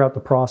to figure out the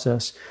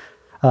process.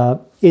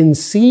 In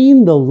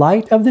seeing the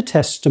light of the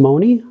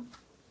testimony,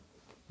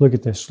 look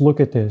at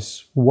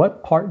this.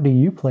 What part do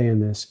you play in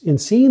this? In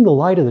seeing the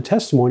light of the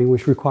testimony,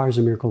 which requires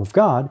a miracle of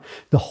God,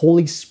 the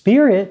Holy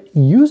Spirit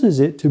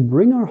uses it to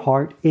bring our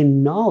heart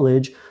in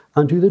knowledge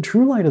unto the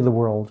true light of the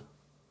world.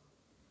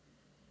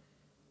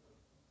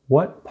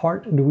 What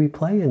part do we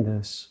play in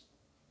this?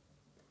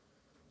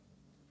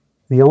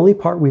 The only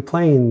part we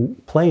play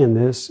in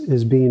this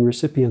is being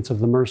recipients of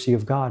the mercy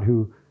of God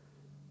who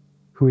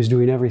is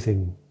doing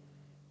everything.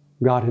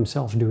 God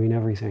himself doing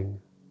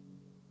everything.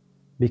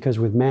 Because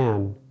with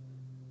man,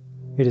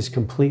 it is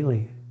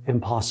completely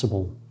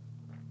impossible.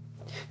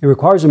 It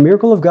requires a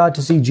miracle of God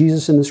to see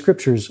Jesus in the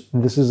scriptures.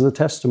 This is the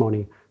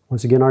testimony.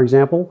 Once again, our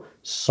example,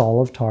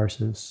 Saul of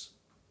Tarsus.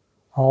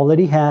 All that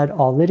he had,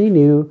 all that he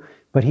knew,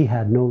 but he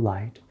had no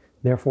light.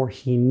 Therefore,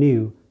 he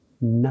knew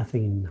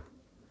nothing.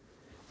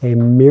 A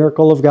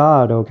miracle of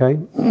God, okay?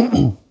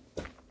 It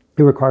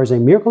requires a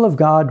miracle of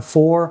God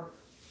for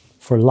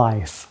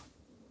life.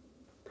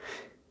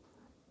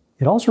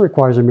 It also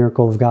requires a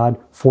miracle of God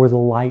for the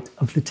light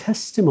of the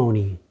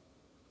testimony.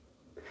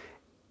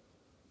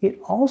 It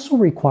also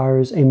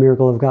requires a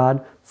miracle of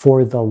God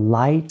for the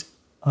light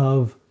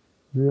of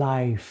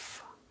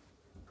life,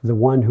 the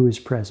one who is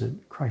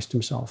present, Christ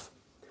himself.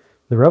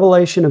 The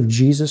revelation of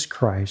Jesus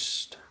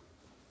Christ.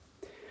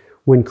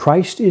 When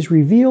Christ is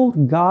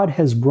revealed, God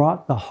has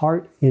brought the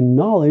heart in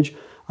knowledge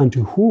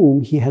unto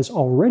whom he has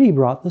already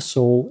brought the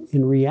soul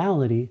in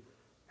reality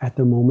at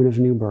the moment of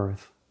new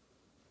birth.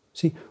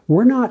 See,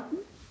 we're not,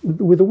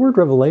 with the word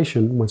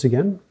revelation, once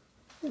again,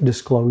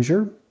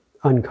 disclosure,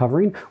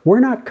 uncovering, we're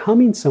not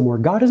coming somewhere.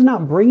 God is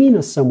not bringing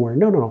us somewhere.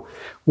 No.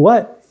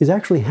 What is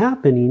actually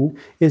happening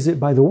is that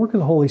by the work of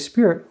the Holy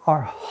Spirit,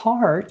 our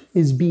heart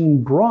is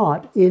being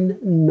brought in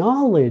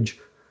knowledge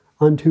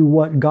unto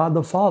what God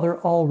the Father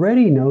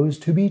already knows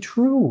to be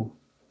true.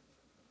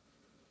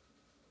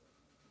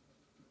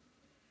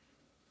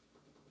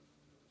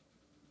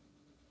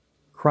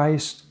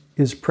 Christ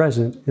is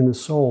present in the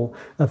soul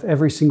of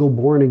every single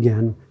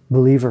born-again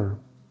believer.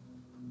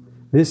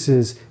 This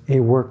is a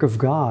work of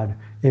God,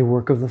 a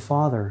work of the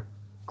Father.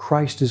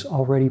 Christ is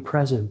already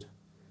present.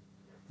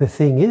 The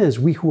thing is,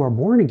 we who are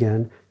born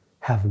again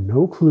have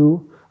no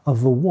clue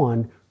of the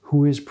one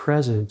who is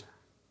present.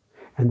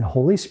 And the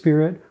Holy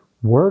Spirit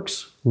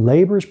works,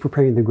 labors,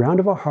 preparing the ground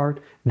of our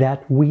heart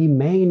that we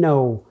may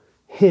know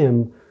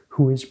him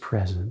who is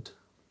present.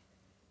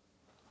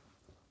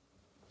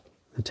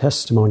 The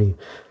testimony.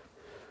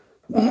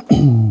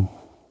 The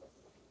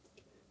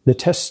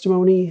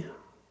testimony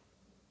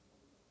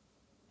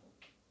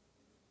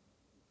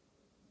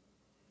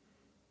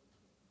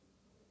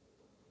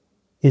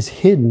is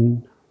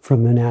hidden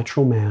from the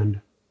natural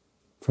man,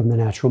 from the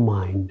natural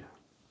mind.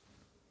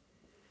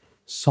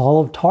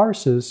 Saul of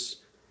Tarsus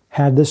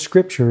had the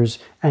scriptures,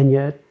 and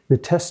yet the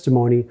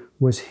testimony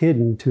was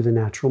hidden to the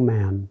natural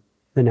man,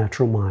 the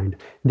natural mind.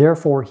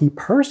 Therefore, he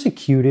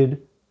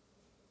persecuted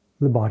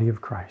the body of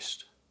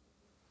Christ.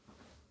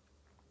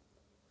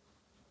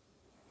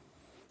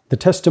 The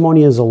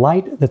testimony is a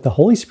light that the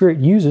Holy Spirit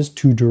uses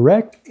to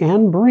direct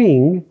and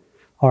bring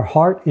our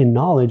heart in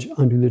knowledge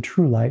unto the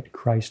true light,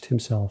 Christ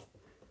himself.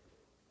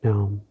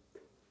 Now,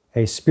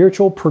 a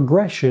spiritual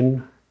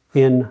progression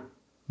in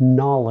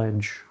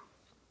knowledge.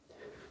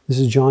 This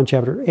is John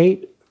chapter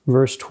 8,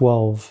 verse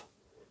 12.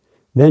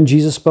 Then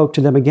Jesus spoke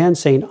to them again,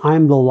 saying, I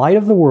am the light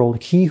of the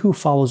world. He who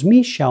follows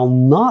me shall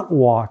not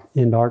walk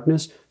in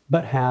darkness,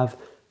 but have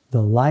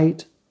the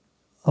light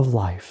of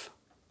life.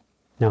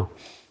 Now,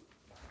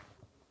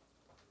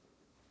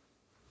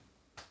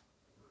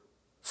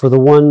 for the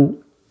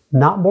one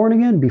not born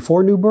again,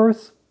 before new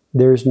birth,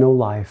 there is no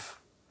life.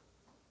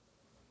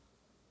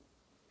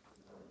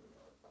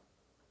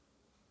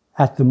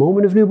 At the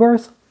moment of new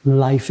birth,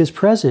 life is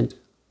present.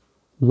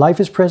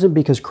 Life is present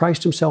because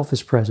Christ himself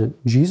is present.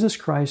 Jesus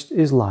Christ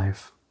is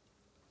life.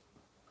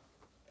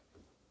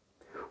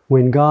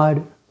 When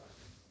God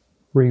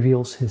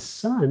reveals his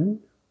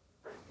Son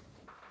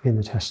in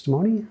the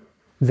testimony,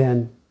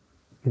 then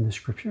in the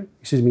scripture,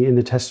 in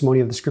the testimony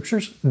of the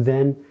scriptures,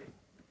 then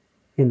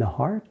in the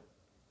heart,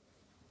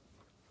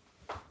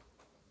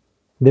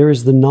 there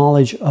is the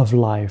knowledge of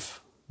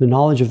life, the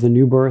knowledge of the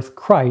new birth.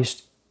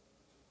 Christ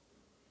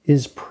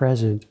is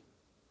present.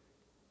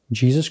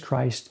 Jesus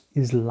Christ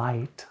is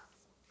light.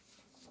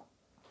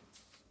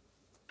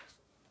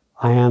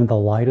 I am the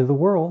light of the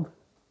world.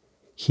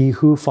 He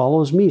who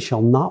follows me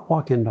shall not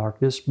walk in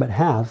darkness, but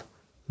have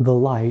the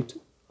light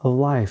of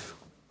life.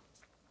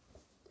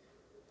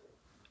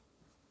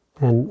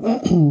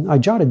 And I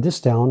jotted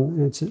this down.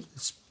 It's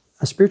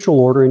a spiritual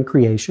order in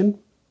creation.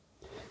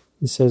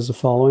 It says the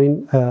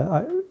following.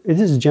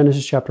 This is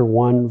Genesis chapter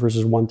 1,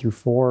 verses 1 through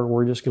 4.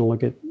 We're just going to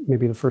look at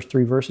maybe the first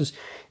 3 verses.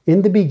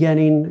 In the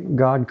beginning,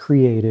 God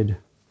created.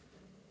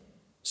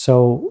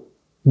 So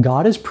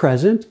God is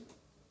present,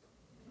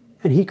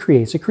 and he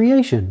creates a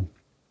creation.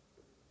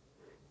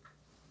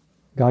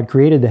 God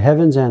created the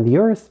heavens and the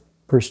earth.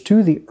 Verse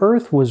 2, the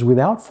earth was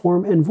without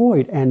form and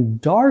void, and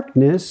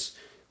darkness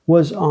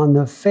was on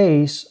the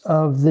face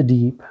of the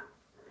deep.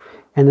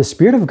 And the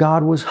Spirit of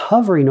God was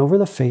hovering over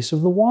the face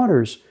of the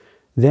waters.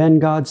 Then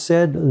God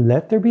said,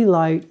 let there be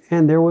light,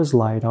 and there was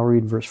light. I'll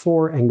read verse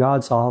 4. And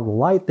God saw the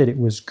light that it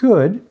was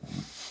good,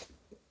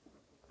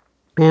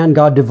 and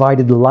God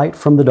divided the light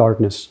from the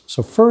darkness.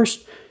 So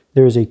first,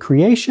 there's a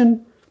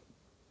creation.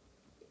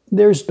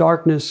 There's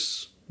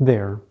darkness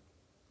there.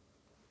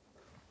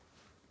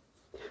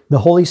 The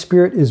Holy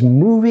Spirit is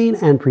moving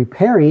and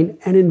preparing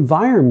an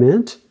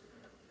environment.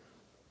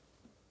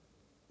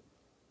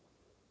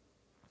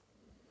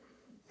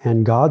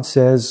 And God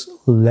says,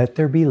 let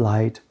there be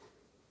light.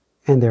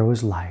 And there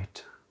was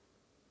light.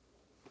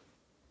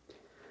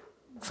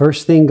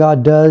 First thing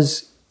God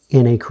does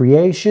in a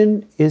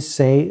creation is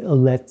say,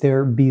 let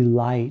there be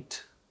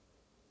light.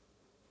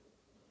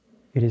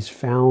 It is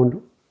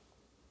found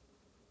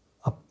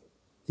up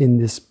in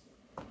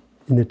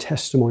the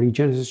testimony,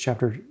 Genesis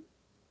chapter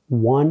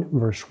 1,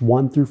 verse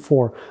 1 through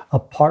 4.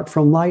 Apart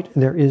from light,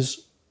 there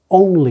is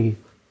only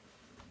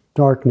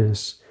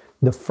darkness.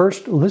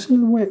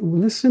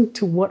 Listen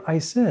to what I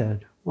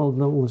said. Well,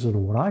 don't listen to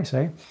what I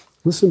say.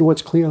 Listen to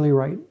what's clearly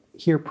right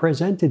here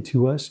presented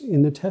to us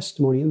in the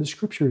testimony in the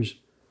scriptures.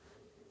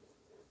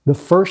 The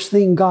first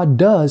thing God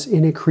does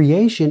in a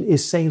creation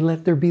is say,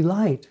 let there be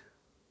light.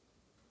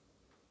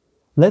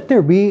 Let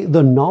there be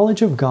the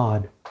knowledge of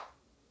God.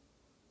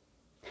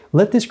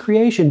 Let this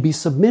creation be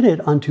submitted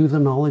unto the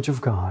knowledge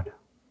of God.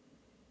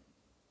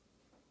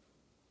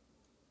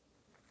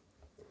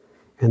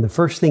 And the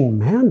first thing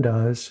man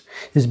does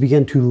is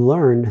begin to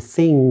learn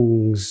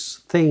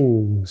things.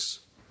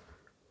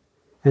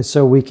 And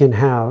so we can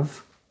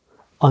have,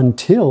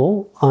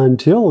 until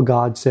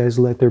God says,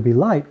 let there be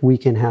light, we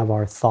can have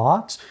our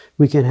thoughts,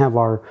 we can have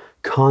our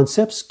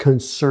concepts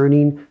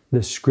concerning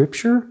the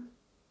scripture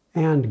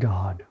and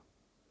God.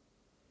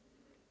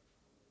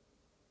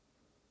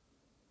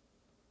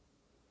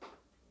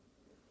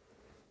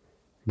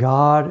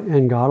 God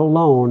and God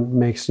alone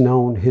makes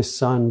known his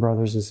Son,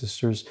 brothers and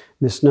sisters.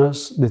 This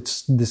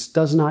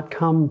does not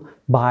come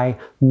by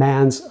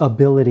man's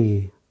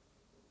ability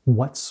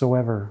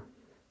whatsoever.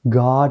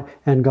 God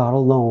and God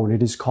alone.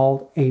 It is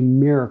called a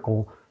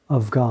miracle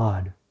of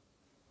God.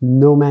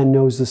 No man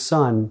knows the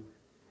Son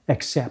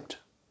except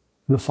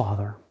the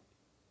Father.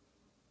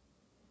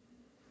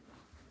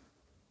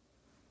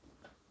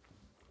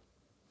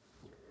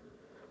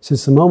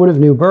 Since the moment of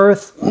new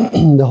birth,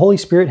 the Holy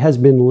Spirit has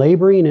been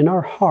laboring in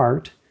our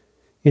heart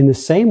in the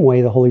same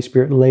way the Holy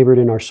Spirit labored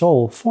in our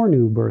soul for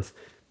new birth.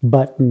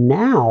 But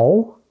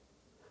now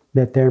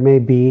that there may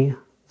be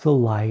the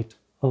light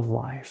of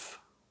life.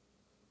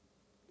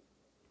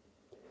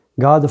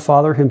 God the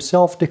Father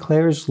himself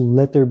declares,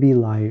 let there be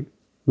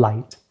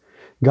light.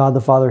 God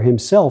the Father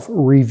himself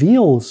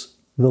reveals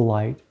the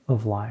light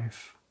of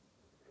life.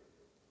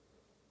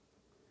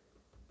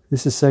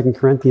 This is 2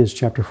 Corinthians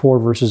chapter 4,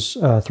 verses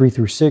 3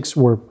 through 6,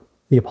 where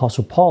the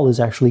Apostle Paul is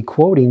actually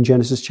quoting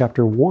Genesis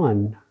chapter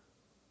 1,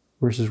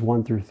 verses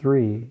 1 through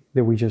 3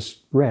 that we just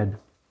read.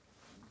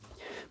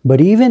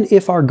 But even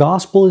if our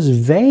gospel is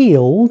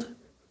veiled,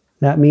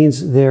 that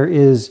means there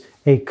is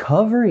a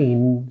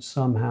covering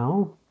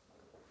somehow.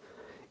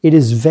 It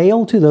is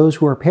veiled to those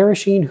who are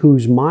perishing,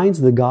 whose minds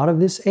the God of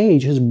this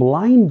age has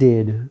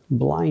blinded,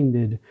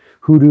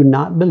 who do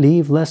not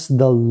believe, lest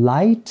the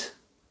light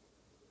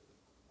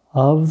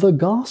of the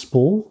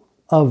gospel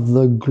of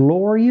the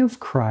glory of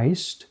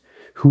Christ,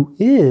 who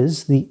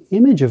is the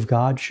image of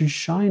God, should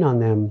shine on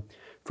them.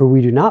 For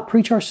we do not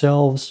preach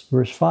ourselves,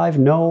 verse 5,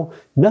 no,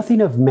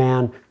 nothing of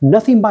man,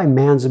 nothing by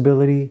man's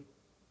ability,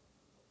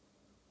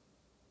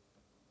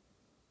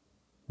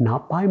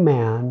 not by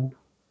man,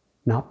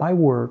 not by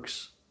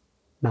works,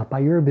 not by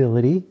your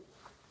ability,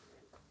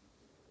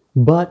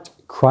 but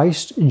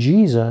Christ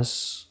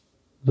Jesus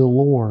the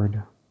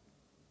Lord.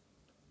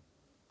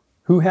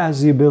 Who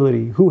has the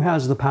ability? Who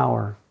has the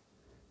power?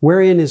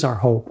 Wherein is our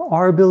hope?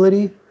 Our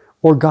ability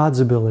or God's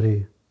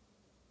ability?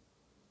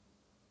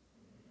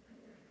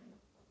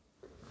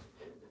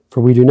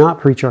 For we do not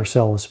preach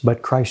ourselves,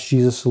 but Christ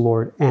Jesus the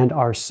Lord, and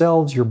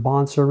ourselves your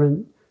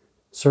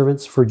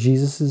bondservants for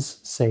Jesus'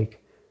 sake.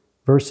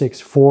 Verse 6,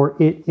 for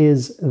it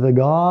is the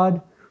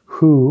God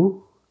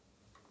who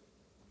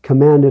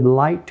commanded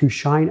light to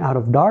shine out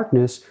of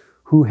darkness,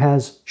 who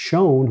has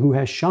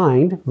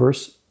shined,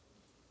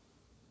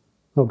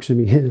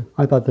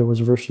 I thought there was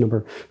a verse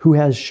number, who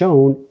has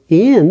shined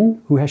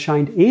in,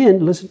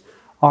 listen,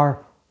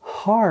 our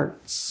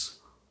hearts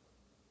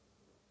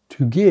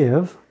to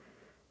give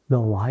the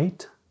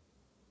light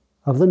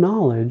of the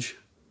knowledge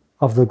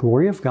of the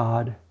glory of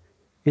God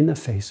in the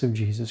face of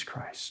Jesus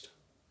Christ.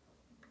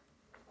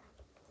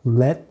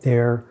 Let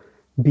there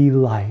be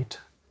light.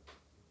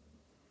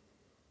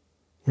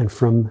 And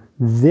from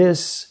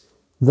this,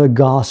 the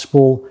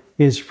gospel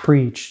is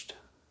preached.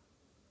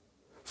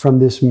 From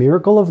this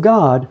miracle of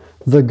God,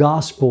 the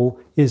gospel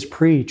is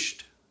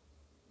preached.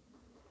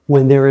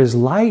 When there is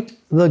light,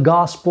 the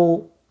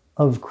gospel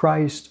of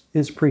Christ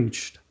is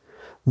preached.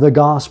 The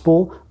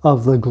gospel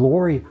of the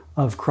glory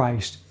of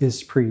Christ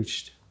is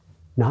preached.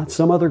 Not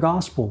some other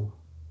gospel.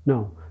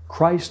 No,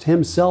 Christ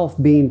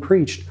himself being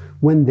preached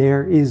when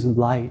there is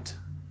light.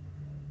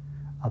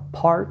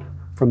 Apart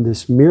from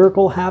this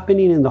miracle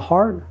happening in the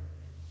heart,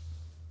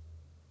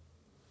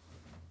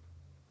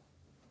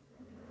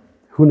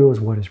 who knows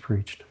what is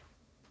preached?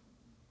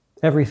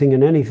 Everything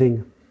and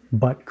anything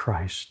but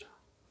Christ.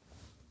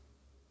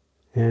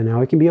 And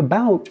now it can be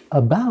about,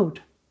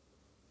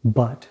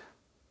 but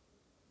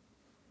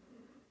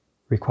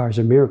requires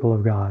a miracle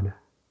of God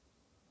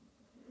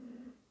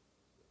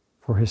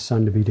for his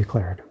Son to be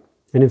declared.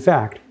 And in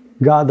fact,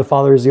 God the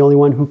Father is the only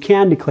one who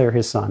can declare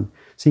his Son.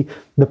 See,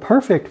 the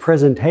perfect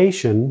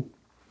presentation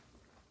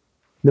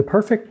of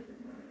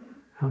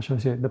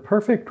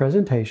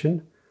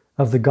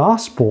the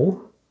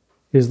gospel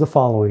is the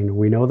following.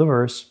 We know the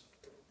verse,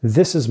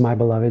 this is my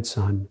beloved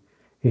Son,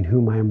 in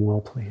whom I am well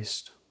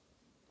pleased.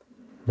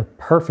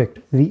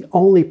 The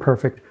only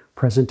perfect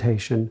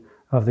presentation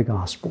of the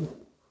gospel.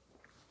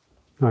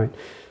 All right.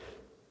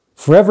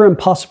 Forever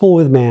impossible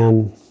with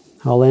man.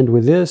 I'll end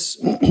with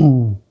this.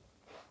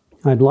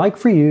 I'd like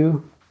for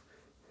you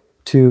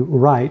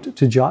to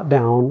jot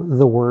down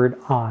the word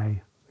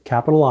I,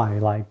 capital I,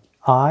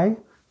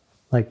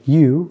 like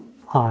you,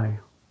 I.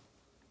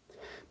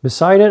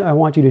 Beside it, I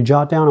want you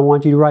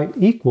to write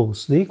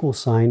equals, the equal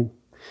sign.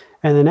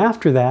 And then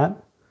after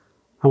that,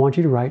 I want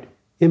you to write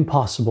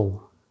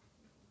impossible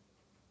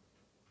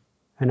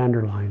and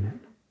underline it.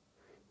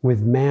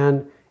 With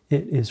man,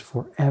 it is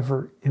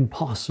forever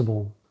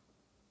impossible.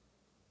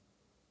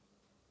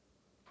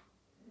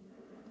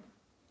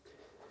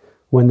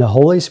 When the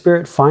Holy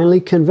Spirit finally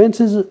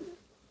convinces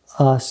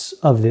us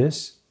of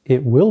this,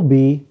 it will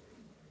be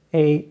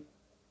a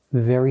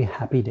very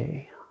happy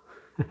day.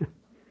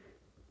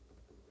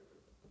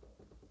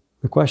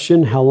 The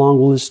question, how long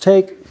will this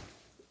take?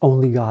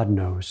 Only God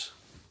knows.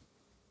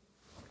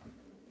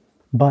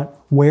 But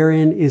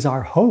wherein is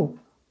our hope?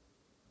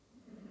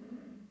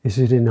 Is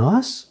it in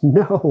us?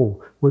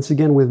 No. Once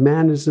again, with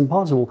man it is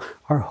impossible.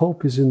 Our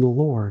hope is in the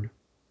Lord.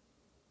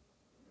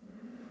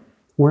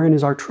 Wherein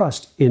is our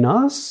trust? In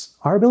us?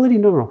 Our ability?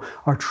 No.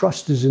 Our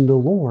trust is in the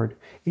Lord,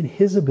 in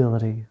his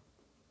ability.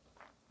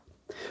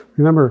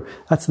 Remember,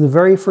 that's the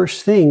very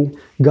first thing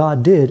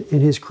God did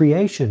in his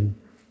creation.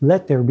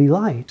 let there be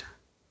light.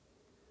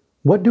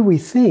 What do we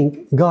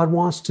think God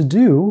wants to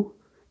do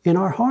in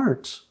our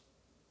hearts?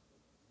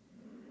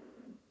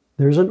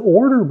 There's an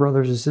order,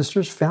 brothers and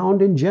sisters,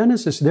 found in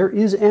Genesis. There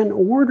is an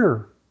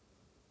order.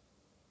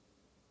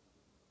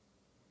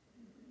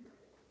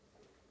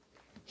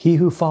 He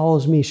who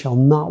follows me shall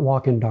not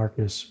walk in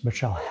darkness, but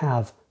shall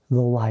have the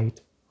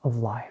light of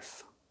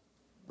life.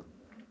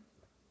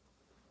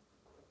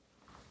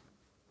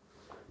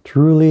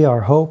 Truly,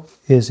 our hope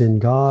is in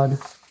God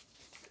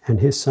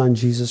and His Son,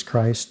 Jesus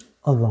Christ,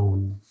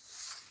 alone.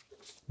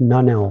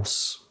 None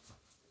else.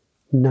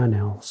 None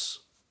else.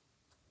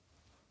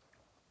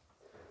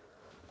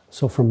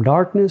 So from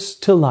darkness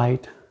to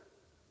light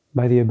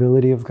by the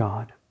ability of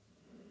God,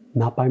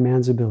 not by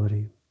man's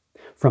ability.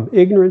 From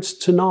ignorance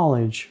to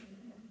knowledge,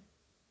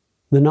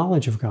 the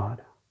knowledge of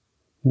God,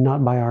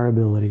 not by our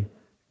ability,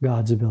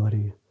 God's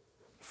ability.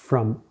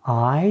 From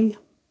I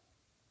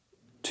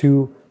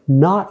to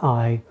not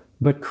I,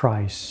 but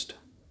Christ,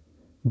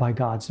 by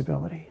God's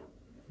ability,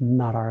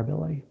 not our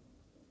ability.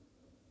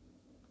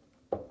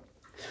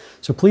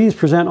 So please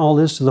present all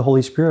this to the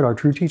Holy Spirit, our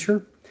true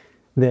teacher,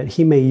 that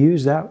He may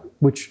use that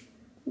which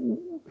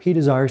He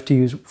desires to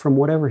use from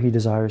whatever He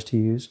desires to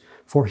use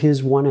for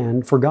His one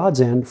end, for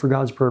God's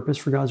purpose,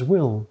 for God's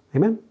will.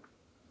 Amen?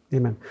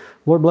 Amen.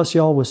 Lord bless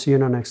you all. We'll see you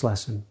in our next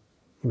lesson.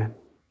 Amen.